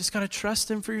 Oh, you just got to trust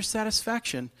him for your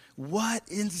satisfaction. What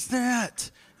is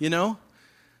that?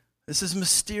 This is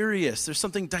mysterious. There's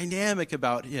something dynamic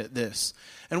about this.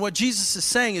 And what Jesus is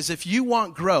saying is, if you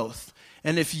want growth,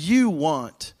 and if you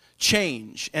want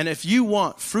change, and if you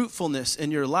want fruitfulness in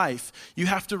your life, you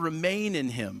have to remain in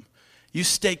him. You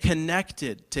stay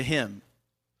connected to him.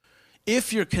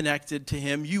 If you're connected to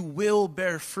him, you will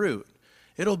bear fruit.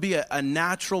 It'll be a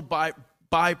natural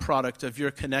byproduct of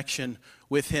your connection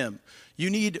with him. You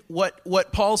need what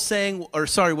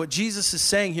Jesus is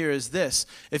saying here is this: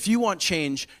 if you want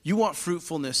change, you want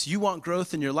fruitfulness, you want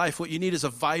growth in your life, what you need is a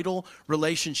vital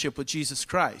relationship with Jesus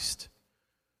Christ.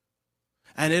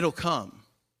 And it'll come.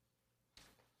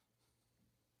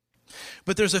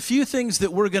 But there's a few things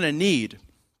that we're going to need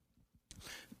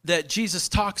that Jesus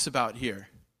talks about here.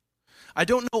 I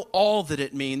don't know all that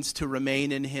it means to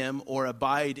remain in him or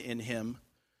abide in him.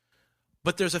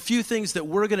 But there's a few things that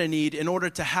we're going to need in order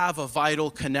to have a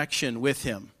vital connection with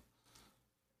him.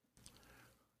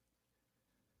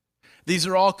 These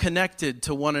are all connected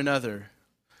to one another.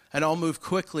 And I'll move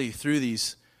quickly through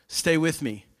these. Stay with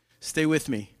me. Stay with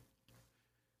me.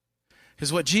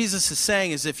 Because what Jesus is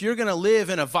saying is if you're going to live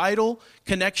in a vital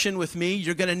connection with me,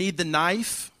 you're going to need the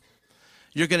knife,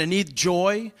 you're going to need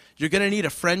joy, you're going to need a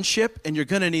friendship, and you're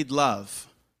going to need love.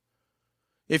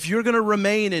 If you're going to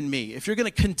remain in me, if you're going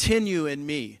to continue in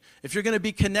me, if you're going to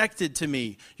be connected to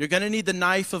me, you're going to need the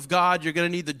knife of God, you're going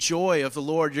to need the joy of the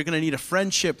Lord, you're going to need a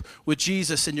friendship with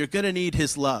Jesus, and you're going to need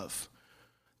his love.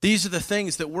 These are the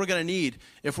things that we're going to need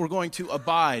if we're going to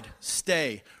abide,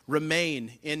 stay,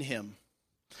 remain in him.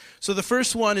 So the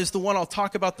first one is the one I'll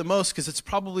talk about the most because it's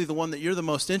probably the one that you're the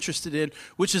most interested in,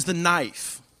 which is the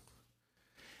knife.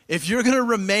 If you're going to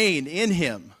remain in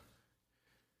him,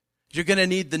 you're going to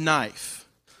need the knife.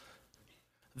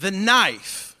 The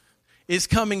knife is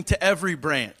coming to every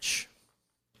branch.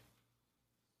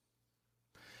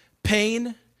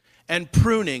 Pain and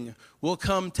pruning will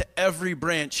come to every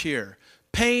branch here.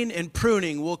 Pain and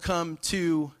pruning will come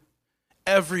to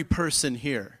every person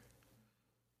here.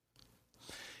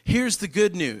 Here's the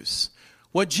good news.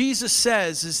 What Jesus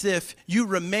says is if you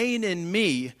remain in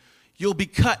me, you'll be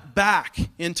cut back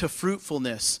into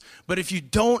fruitfulness. But if you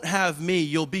don't have me,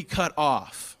 you'll be cut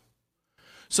off.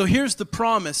 So here's the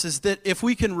promise is that if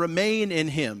we can remain in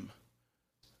him,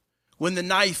 when the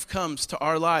knife comes to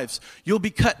our lives, you'll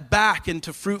be cut back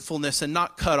into fruitfulness and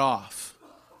not cut off.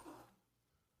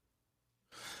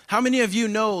 How many of you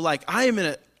know, like, I'm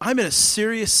in a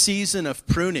serious season of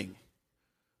pruning?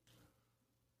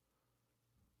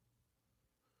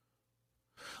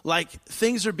 Like,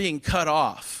 things are being cut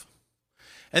off.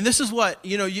 And this is what,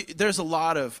 there's a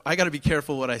lot of, I got to be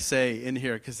careful what I say in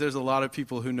here, because there's a lot of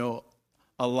people who know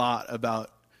a lot about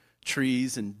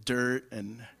trees and dirt.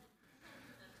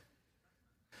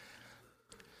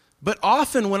 But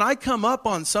often when I come up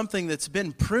on something that's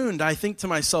been pruned, I think to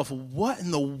myself, what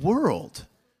in the world?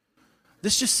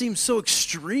 This just seems so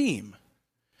extreme.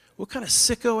 What kind of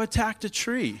sicko attacked a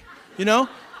tree?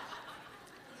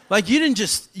 Like you didn't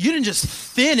just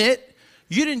thin it.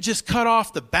 You didn't just cut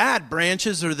off the bad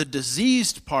branches or the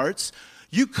diseased parts.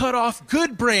 You cut off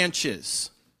good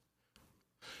branches.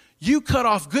 You cut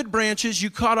off good branches. You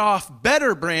cut off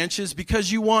better branches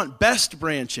because you want best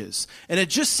branches. And it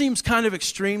just seems kind of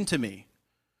extreme to me.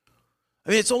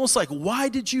 I mean, it's almost like, why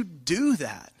did you do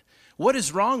that? What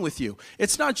is wrong with you?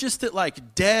 It's not just that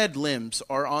like dead limbs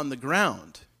are on the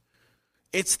ground.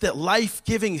 It's that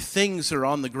life-giving things are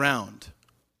on the ground.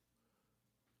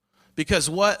 Because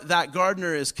what that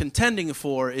gardener is contending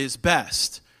for is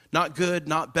best, not good,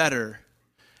 not better.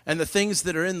 And the things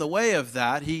that are in the way of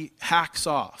that, he hacks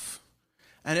off.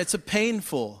 And it's a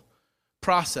painful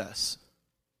process.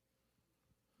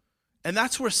 And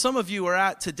that's where some of you are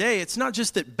at today. It's not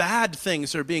just that bad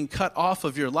things are being cut off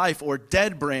of your life or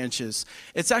dead branches.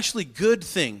 It's actually good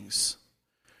things,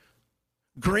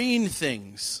 green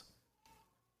things,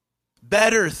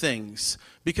 better things,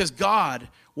 because God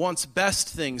wants best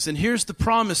things. And here's the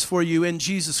promise for you in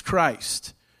Jesus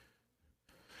Christ.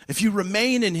 If you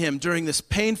remain in him during this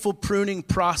painful pruning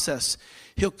process,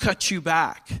 he'll cut you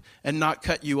back and not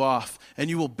cut you off, and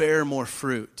you will bear more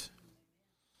fruit.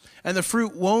 And the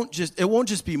fruit won't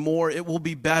just be more, it will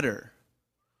be better.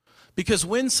 Because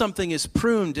when something is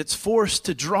pruned, it's forced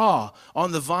to draw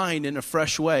on the vine in a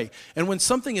fresh way. And when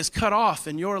something is cut off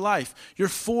in your life, you're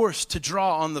forced to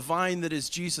draw on the vine that is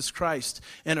Jesus Christ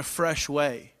in a fresh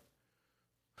way.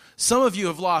 Some of you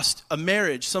have lost a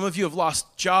marriage. Some of you have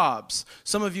lost jobs.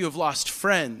 Some of you have lost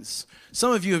friends.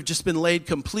 Some of you have just been laid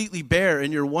completely bare,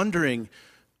 and you're wondering,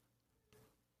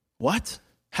 what?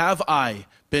 Have I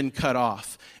been cut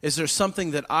off? Is there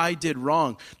something that I did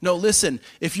wrong? No, listen,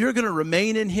 if you're going to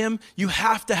remain in him, you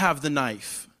have to have the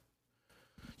knife.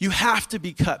 You have to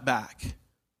be cut back.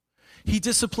 He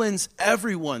disciplines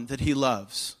everyone that he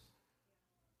loves.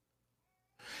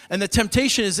 And the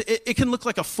temptation is, it can look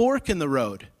like a fork in the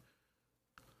road.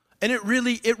 And it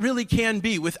really can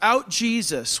be. Without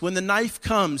Jesus, when the knife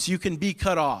comes, you can be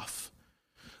cut off.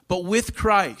 But with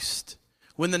Christ,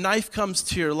 when the knife comes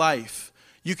to your life,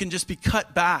 you can just be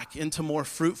cut back into more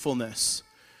fruitfulness.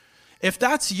 If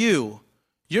that's you,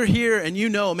 you're here and you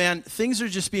know, man, things are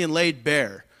just being laid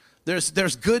bare.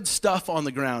 There's good stuff on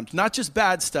the ground, not just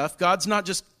bad stuff. God's not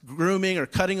just grooming or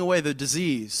cutting away the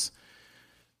disease.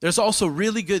 There's also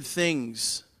really good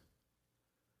things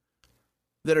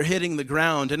that are hitting the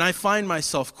ground. And I find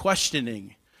myself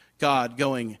questioning God,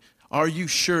 going, are you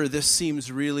sure this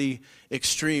seems really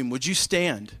extreme? Would you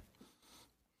stand?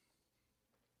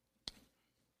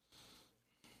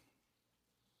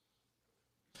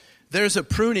 There's a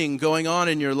pruning going on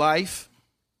in your life.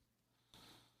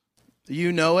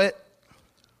 You know it.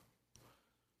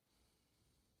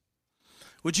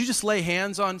 Would you just lay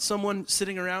hands on someone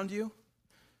sitting around you?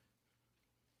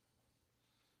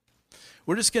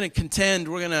 We're just going to contend.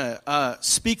 We're going to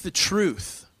speak the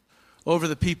truth over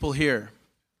the people here.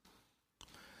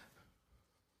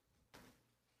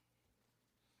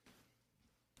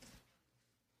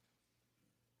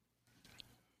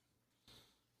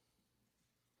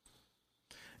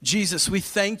 Jesus, we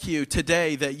thank you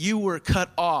today that you were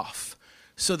cut off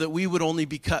so that we would only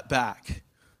be cut back.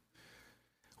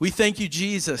 We thank you,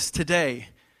 Jesus, today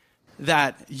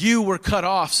that you were cut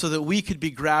off so that we could be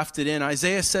grafted in.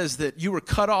 Isaiah says that you were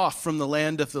cut off from the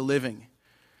land of the living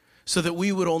so that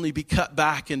we would only be cut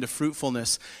back into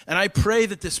fruitfulness. And I pray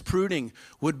that this pruning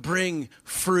would bring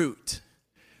fruit.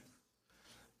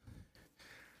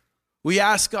 We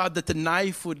ask, God, that the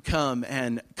knife would come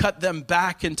and cut them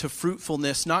back into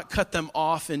fruitfulness, not cut them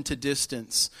off into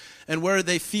distance. And where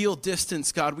they feel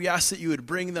distance, God, we ask that you would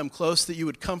bring them close, that you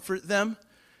would comfort them,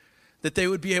 that they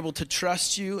would be able to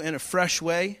trust you in a fresh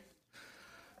way.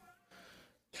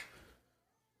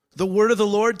 The word of the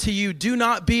Lord to you, do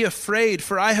not be afraid,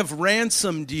 for I have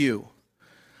ransomed you.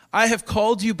 I have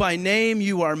called you by name,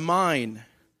 you are mine.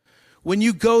 When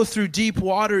you go through deep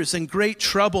waters and great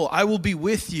trouble, I will be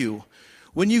with you.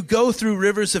 When you go through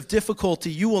rivers of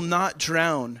difficulty, you will not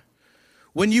drown.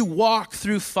 When you walk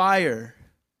through fire,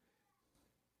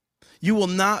 you will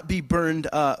not be burned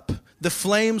up. The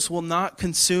flames will not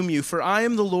consume you. For I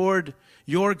am the Lord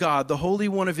your God, the Holy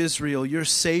One of Israel, your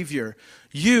Savior.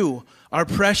 You are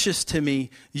precious to me.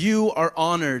 You are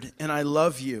honored, and I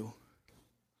love you.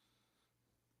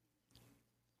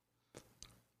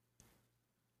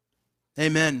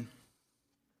 Amen.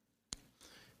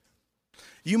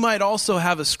 You might also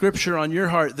have a scripture on your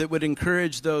heart that would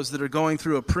encourage those that are going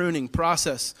through a pruning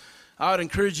process. I would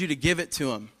encourage you to give it to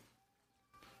them.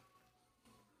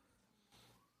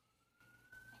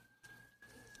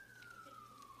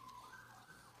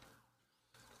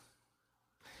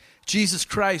 Jesus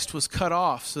Christ was cut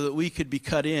off so that we could be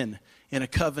cut in a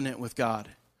covenant with God.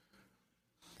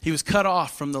 He was cut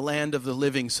off from the land of the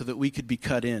living so that we could be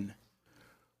cut in.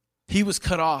 He was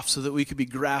cut off so that we could be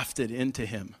grafted into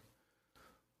him.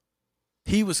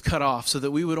 He was cut off so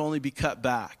that we would only be cut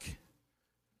back.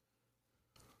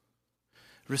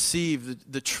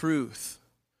 Receive the truth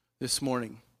this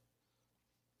morning.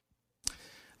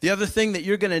 The other thing that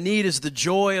you're going to need is the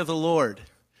joy of the Lord.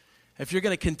 If you're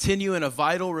going to continue in a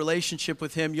vital relationship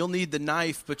with him, you'll need the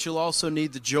knife, but you'll also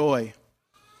need the joy.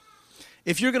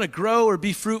 If you're going to grow or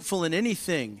be fruitful in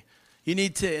anything, you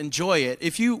need to enjoy it.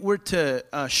 If you were to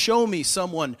show me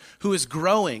someone who is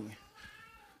growing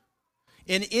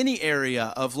in any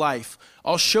area of life,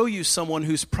 I'll show you someone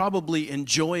who's probably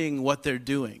enjoying what they're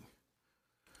doing.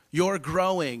 Your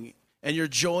growing and your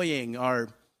joying are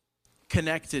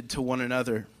connected to one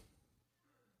another.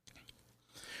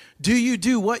 Do you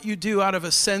do what you do out of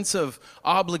a sense of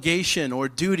obligation or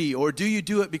duty, or do you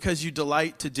do it because you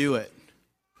delight to do it?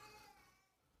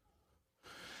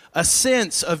 A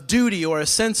sense of duty or a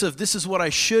sense of this is what I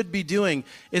should be doing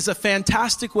is a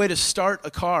fantastic way to start a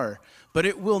car, but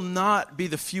it will not be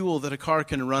the fuel that a car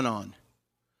can run on.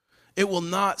 It will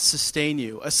not sustain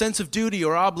you. A sense of duty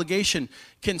or obligation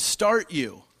can start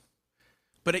you,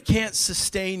 but it can't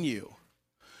sustain you.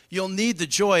 You'll need the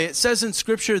joy. It says in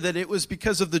Scripture that it was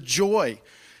because of the joy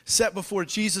set before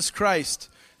Jesus Christ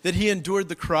that he endured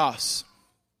the cross.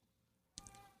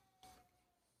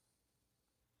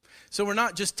 So we're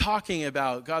not just talking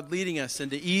about God leading us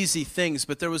into easy things,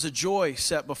 but there was a joy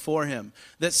set before him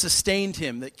that sustained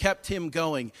him, that kept him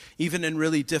going, even in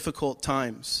really difficult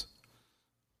times.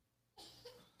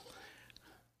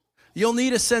 You'll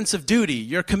need a sense of duty.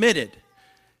 You're committed.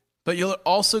 But you're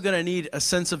also going to need a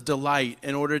sense of delight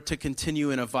in order to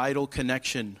continue in a vital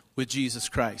connection with Jesus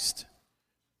Christ.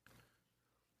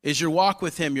 Is your walk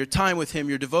with him, your time with him,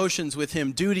 your devotions with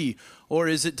him duty, or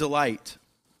is it delight?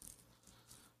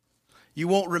 You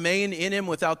won't remain in him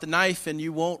without the knife, and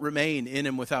you won't remain in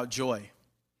him without joy.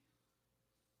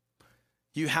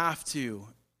 You have to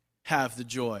have the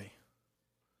joy.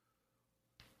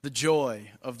 The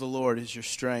joy of the Lord is your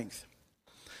strength.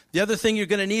 The other thing you're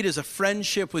going to need is a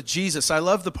friendship with Jesus. I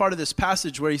love the part of this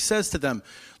passage where he says to them,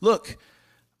 look,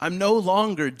 I'm no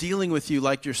longer dealing with you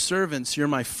like your servants, you're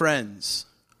my friends.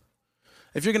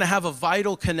 If you're going to have a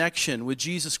vital connection with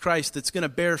Jesus Christ that's going to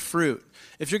bear fruit,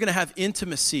 if you're going to have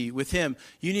intimacy with him,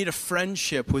 you need a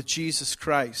friendship with Jesus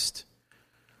Christ.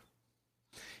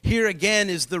 Here again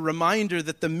is the reminder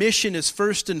that the mission is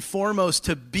first and foremost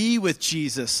to be with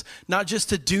Jesus, not just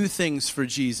to do things for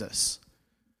Jesus.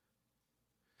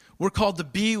 We're called to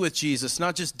be with Jesus,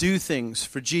 not just do things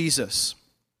for Jesus.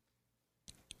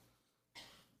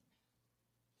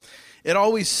 It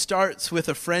always starts with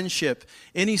a friendship.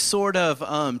 Any sort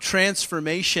of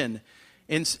transformation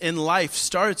in life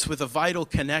starts with a vital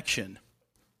connection.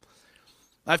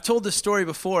 I've told this story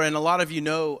before, and a lot of you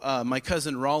know my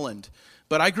cousin Roland.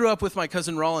 But I grew up with my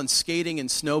cousin Roland skating and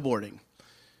snowboarding.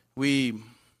 We,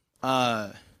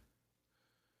 I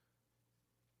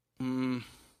don't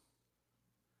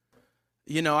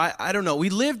know. We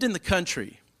lived in the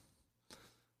country,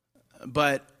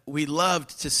 but we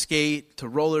loved to skate, to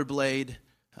rollerblade.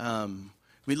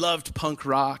 We loved punk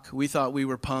rock. We thought we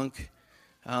were punk.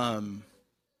 And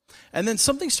then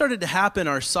something started to happen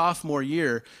our sophomore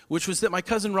year, which was that my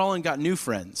cousin Roland got new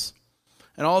friends.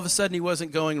 And all of a sudden, he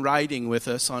wasn't going riding with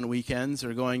us on weekends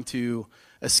or going to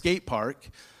a skate park.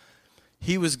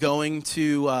 He was going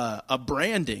to a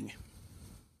branding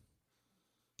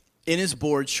in his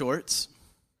board shorts,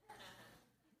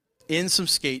 in some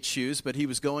skate shoes, but he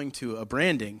was going to a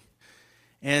branding.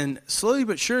 And slowly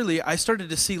but surely, I started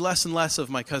to see less and less of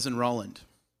my cousin Roland.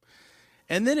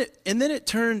 And then it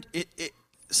turned.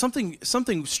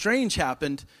 Something strange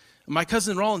happened. My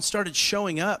cousin Roland started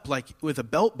showing up like with a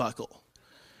belt buckle.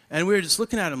 And we were just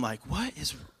looking at him like,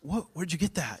 where'd you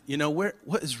get that?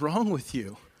 What is wrong with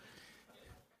you?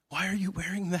 Why are you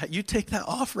wearing that? You take that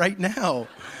off right now.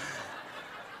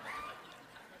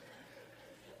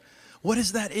 What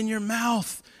is that in your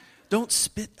mouth? Don't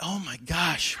spit. Oh my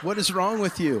gosh, what is wrong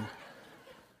with you?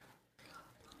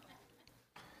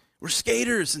 We're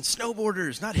skaters and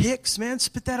snowboarders, not hicks, man.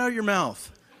 Spit that out of your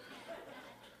mouth.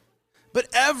 But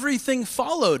everything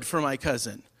followed for my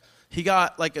cousin. He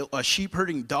got like a sheep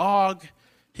herding dog.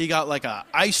 He got like a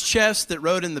ice chest that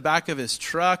rode in the back of his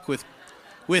truck with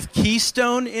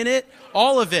Keystone in it.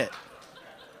 All of it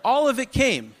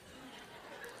came.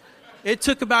 It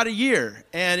took about a year,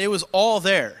 and it was all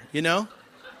there, And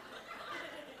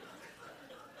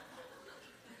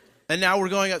now we're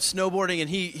going up snowboarding, and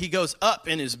he goes up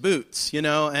in his boots,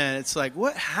 And it's like,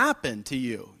 what happened to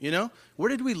you, Where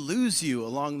did we lose you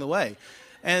along the way?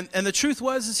 And the truth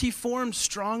was he formed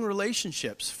strong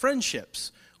relationships,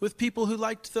 friendships with people who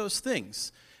liked those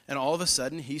things. And all of a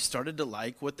sudden, he started to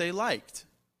like what they liked.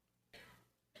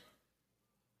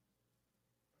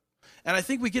 And I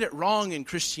think we get it wrong in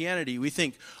Christianity. We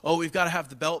think, we've got to have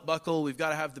the belt buckle, we've got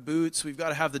to have the boots, we've got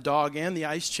to have the dog and the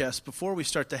ice chest before we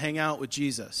start to hang out with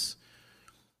Jesus.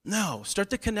 No,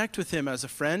 start to connect with him as a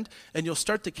friend, and you'll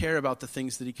start to care about the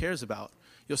things that he cares about.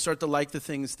 You'll start to like the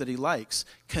things that he likes.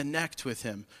 Connect with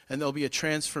him, and there'll be a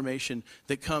transformation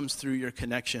that comes through your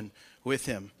connection with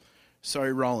him.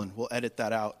 Sorry, Roland, we'll edit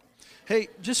that out. Hey,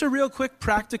 just a real quick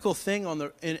practical thing on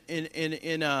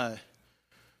the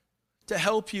to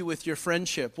help you with your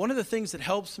friendship. One of the things that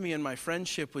helps me in my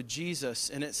friendship with Jesus,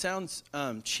 and it sounds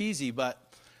cheesy, but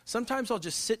sometimes I'll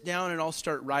just sit down and I'll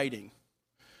start writing.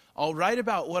 I'll write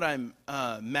about what I'm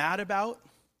mad about.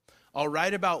 I'll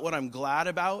write about what I'm glad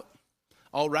about.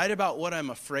 I'll write about what I'm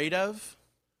afraid of.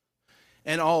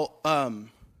 And I'll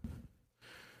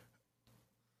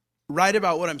write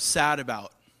about what I'm sad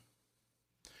about.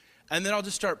 And then I'll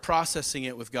just start processing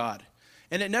it with God.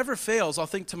 And it never fails. I'll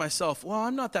think to myself, well,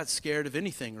 I'm not that scared of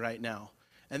anything right now.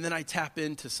 And then I tap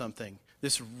into something,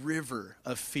 this river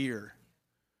of fear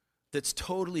that's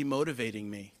totally motivating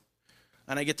me.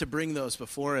 And I get to bring those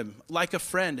before him like a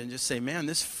friend and just say, man,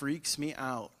 this freaks me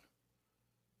out.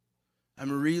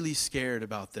 I'm really scared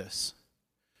about this.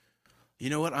 You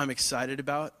know what I'm excited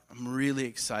about? I'm really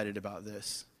excited about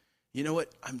this. You know what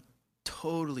I'm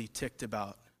totally ticked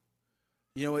about?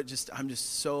 You know what, I'm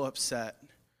just so upset.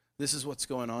 This is what's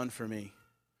going on for me.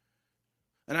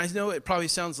 And I know it probably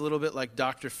sounds a little bit like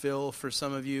Dr. Phil for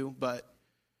some of you, but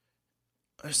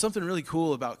there's something really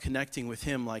cool about connecting with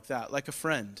him like that, like a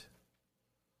friend.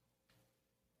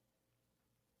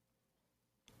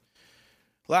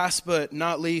 Last but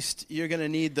not least, you're going to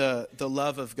need the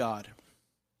love of God.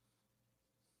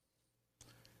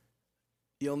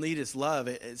 You'll need his love.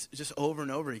 It's just over and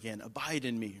over again. Abide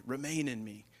in me. Remain in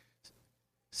me.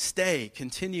 Stay.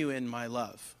 Continue in my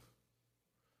love.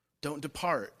 Don't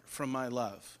depart from my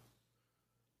love.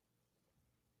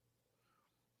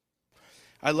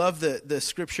 I love the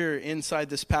scripture inside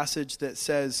this passage that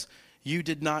says, you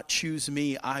did not choose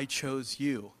me, I chose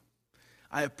you.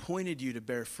 I appointed you to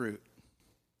bear fruit.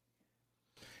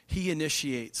 He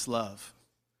initiates love.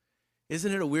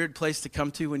 Isn't it a weird place to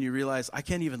come to when you realize I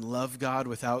can't even love God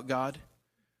without God?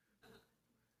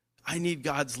 I need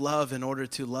God's love in order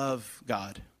to love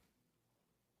God.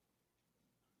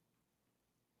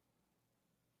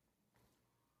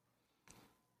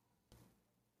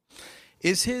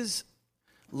 Is his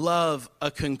love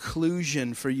a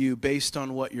conclusion for you based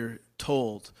on what you're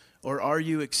told? Or are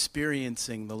you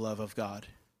experiencing the love of God?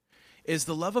 Is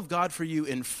the love of God for you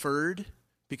inferred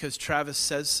because Travis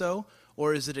says so,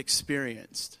 or is it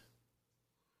experienced?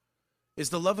 Is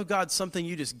the love of God something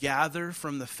you just gather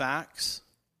from the facts?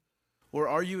 Or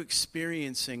are you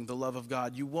experiencing the love of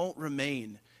God? You won't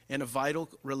remain in a vital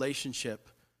relationship,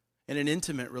 in an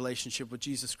intimate relationship with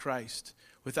Jesus Christ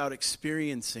without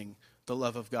experiencing the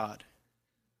love of God.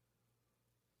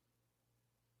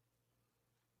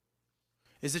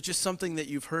 Is it just something that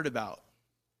you've heard about?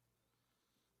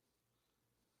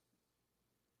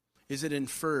 Is it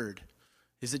inferred?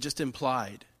 Is it just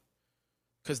implied?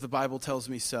 Because the Bible tells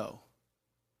me so.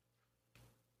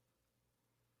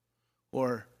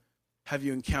 Or have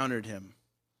you encountered him?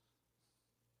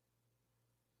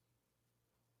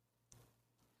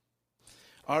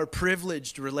 Our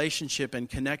privileged relationship and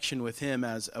connection with him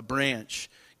as a branch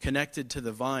connected to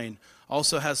the vine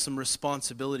also has some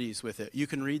responsibilities with it. You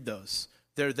can read those.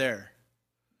 They're there.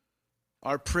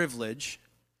 Our privilege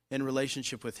in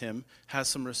relationship with him has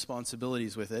some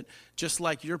responsibilities with it, just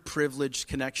like your privileged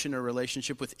connection or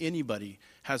relationship with anybody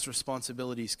has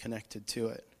responsibilities connected to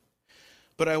it.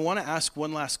 But I want to ask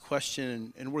one last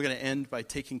question, and we're going to end by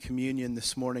taking communion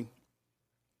this morning.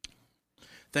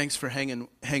 Thanks for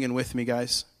hanging with me,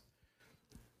 guys.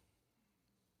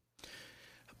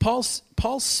 Paul's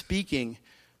speaking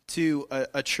to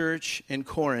a church in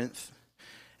Corinth,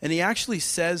 and he actually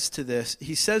says this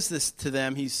to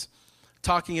them. He's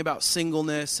talking about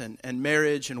singleness and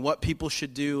marriage and what people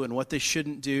should do and what they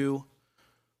shouldn't do.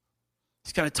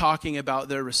 He's kind of talking about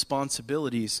their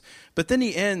responsibilities. But then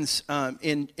he ends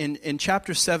in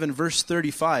chapter 7, verse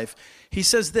 35. He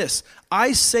says this,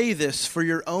 "I say this for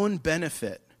your own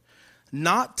benefit,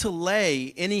 not to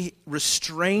lay any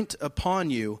restraint upon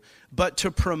you, but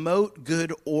to promote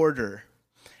good order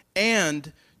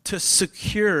and to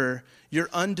secure your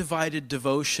undivided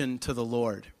devotion to the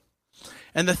Lord."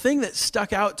 And the thing that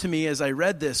stuck out to me as I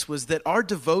read this was that our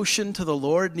devotion to the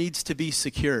Lord needs to be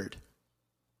secured.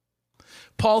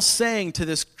 Paul's saying to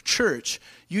this church,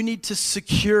 you need to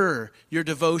secure your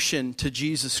devotion to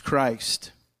Jesus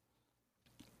Christ.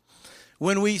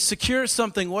 When we secure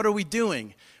something, what are we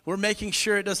doing? We're making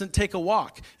sure it doesn't take a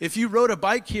walk. If you rode a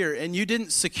bike here and you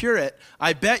didn't secure it,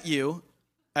 I bet you,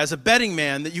 as a betting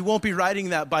man, that you won't be riding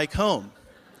that bike home.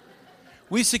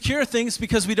 We secure things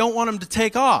because we don't want them to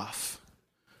take off.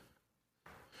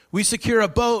 We secure a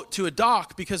boat to a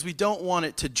dock because we don't want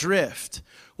it to drift.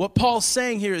 What Paul's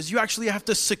saying here is you actually have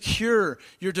to secure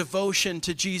your devotion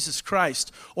to Jesus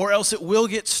Christ, or else it will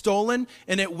get stolen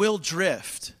and it will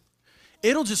drift.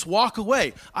 It'll just walk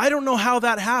away. I don't know how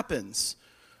that happens.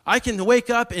 I can wake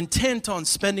up intent on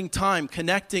spending time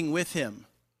connecting with him.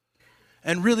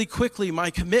 And really quickly,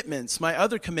 my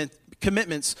other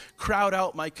commitments crowd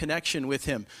out my connection with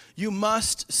him. You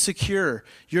must secure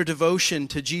your devotion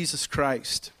to Jesus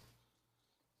Christ.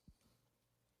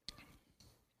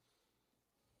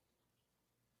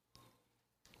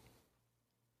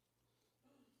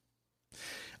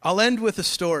 I'll end with a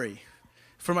story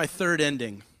for my third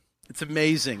ending. It's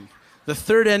amazing. The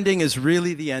third ending is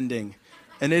really the ending,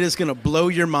 and it is going to blow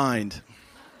your mind.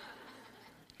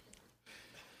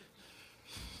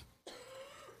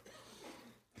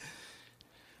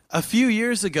 A few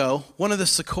years ago, one of the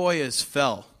sequoias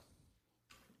fell.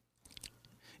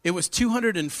 It was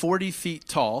 240 feet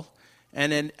tall,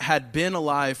 and it had been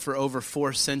alive for over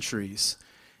 4 centuries,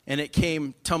 and it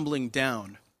came tumbling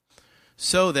down.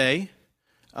 So they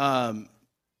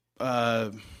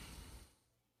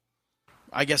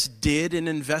I guess did an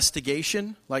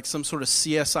investigation, like some sort of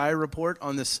CSI report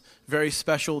on this very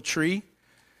special tree.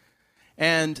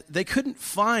 And they couldn't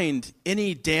find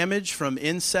any damage from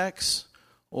insects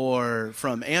or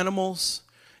from animals.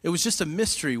 It was just a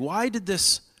mystery. Why did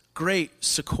this great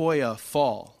sequoia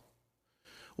fall?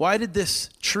 Why did this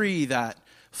tree that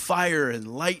fire and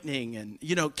lightning and,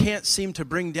 can't seem to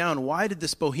bring down, why did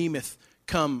this behemoth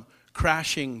come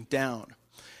crashing down?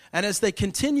 And as they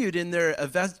continued in their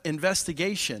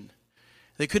investigation,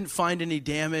 they couldn't find any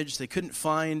damage, they couldn't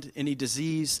find any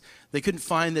disease, they couldn't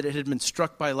find that it had been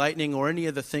struck by lightning or any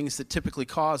of the things that typically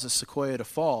cause a sequoia to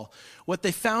fall. What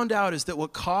they found out is that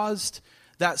what caused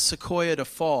that sequoia to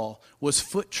fall was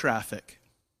foot traffic.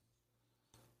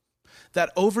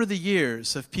 That over the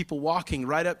years of people walking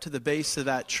right up to the base of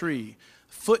that tree,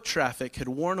 foot traffic had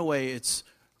worn away its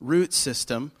root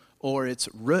system, or its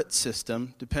root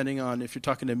system, depending on if you're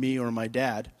talking to me or my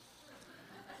dad,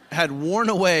 had worn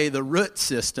away the root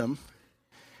system,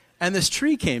 and this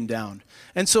tree came down.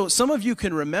 And so some of you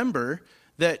can remember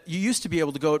that you used to be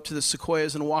able to go up to the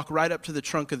sequoias and walk right up to the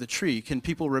trunk of the tree. Can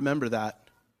people remember that?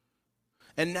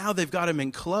 And now they've got them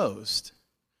enclosed.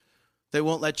 They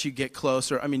won't let you get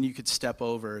closer. I mean, you could step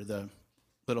over the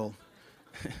little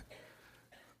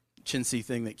chintzy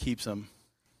thing that keeps them.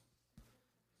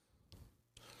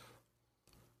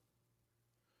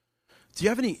 Do you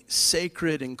have any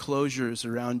sacred enclosures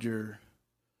around your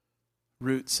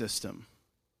root system?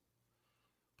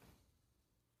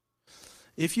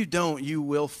 If you don't, you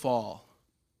will fall.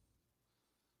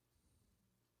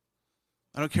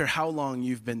 I don't care how long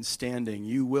you've been standing,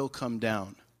 you will come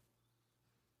down.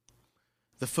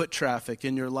 The foot traffic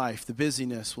in your life, the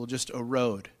busyness will just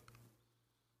erode.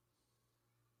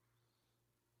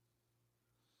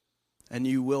 And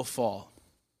you will fall.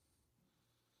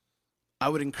 I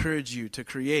would encourage you to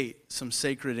create some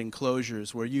sacred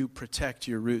enclosures where you protect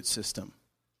your root system,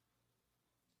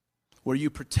 where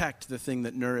you protect the thing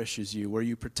that nourishes you, where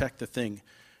you protect the thing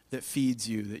that feeds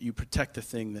you, that you protect the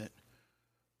thing that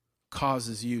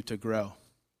causes you to grow.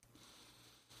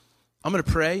 I'm going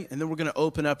to pray, and then we're going to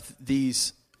open up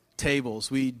these tables.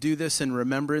 We do this in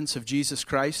remembrance of Jesus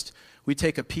Christ. We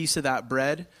take a piece of that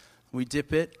bread, we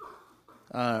dip it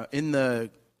in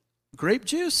the grape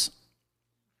juice.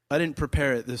 I didn't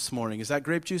prepare it this morning. Is that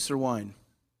grape juice or wine?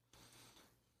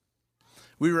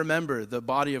 We remember the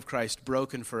body of Christ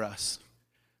broken for us,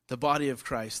 the body of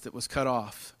Christ that was cut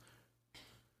off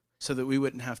so that we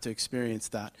wouldn't have to experience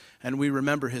that. And we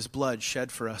remember his blood shed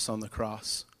for us on the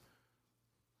cross.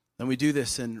 And we do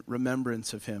this in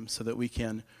remembrance of him so that we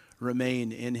can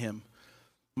remain in him.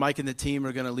 Mike and the team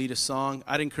are going to lead a song.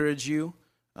 I'd encourage you,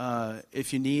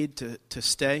 if you need, to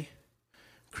stay,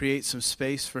 create some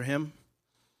space for him.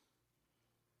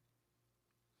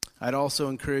 I'd also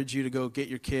encourage you to go get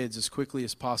your kids as quickly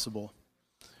as possible.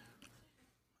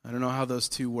 I don't know how those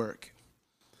two work.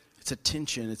 It's a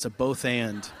tension. It's a both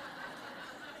and.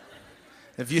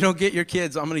 If you don't get your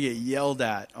kids, I'm going to get yelled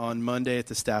at on Monday at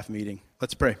the staff meeting.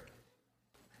 Let's pray.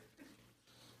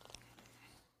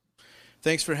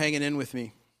 Thanks for hanging in with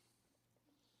me.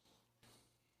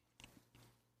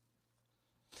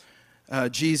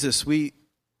 Jesus, we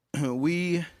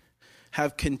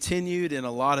have continued in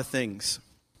a lot of things.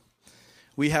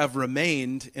 We have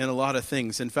remained in a lot of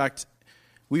things. In fact,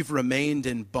 we've remained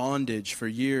in bondage for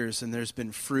years, and there's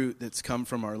been fruit that's come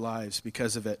from our lives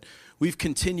because of it. We've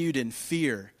continued in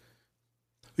fear.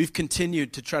 We've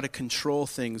continued to try to control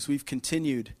things. We've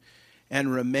continued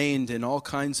and remained in all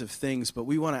kinds of things, but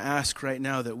we want to ask right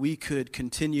now that we could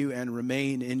continue and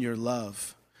remain in your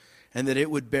love and that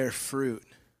it would bear fruit.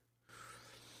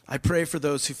 I pray for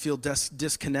those who feel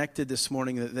disconnected this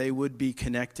morning that they would be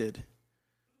connected.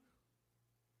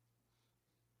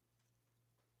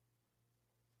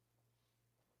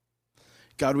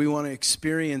 God, we want to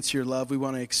experience your love. We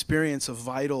want to experience a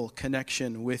vital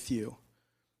connection with you.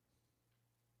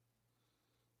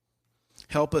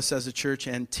 Help us as a church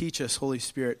and teach us, Holy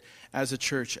Spirit, as a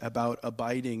church about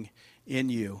abiding in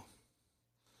you.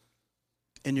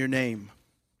 In your name,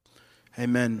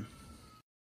 amen.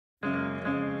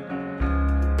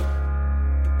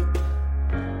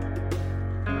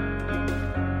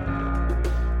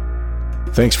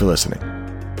 Thanks for listening.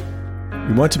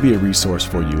 We want to be a resource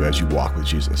for you as you walk with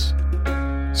Jesus.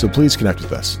 So please connect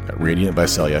with us at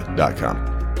radiantvisalia.com.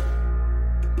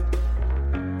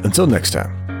 Until next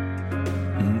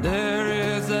time.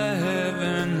 There is a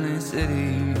heavenly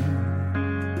city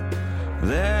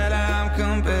that I'm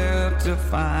compelled to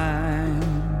find.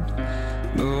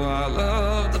 Though I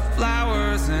love the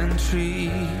flowers and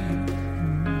trees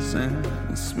and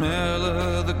the smell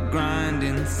of the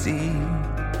grinding sea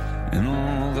and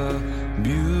all the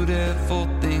beautiful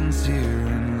things here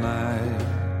in life.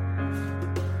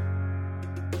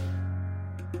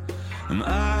 And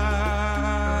I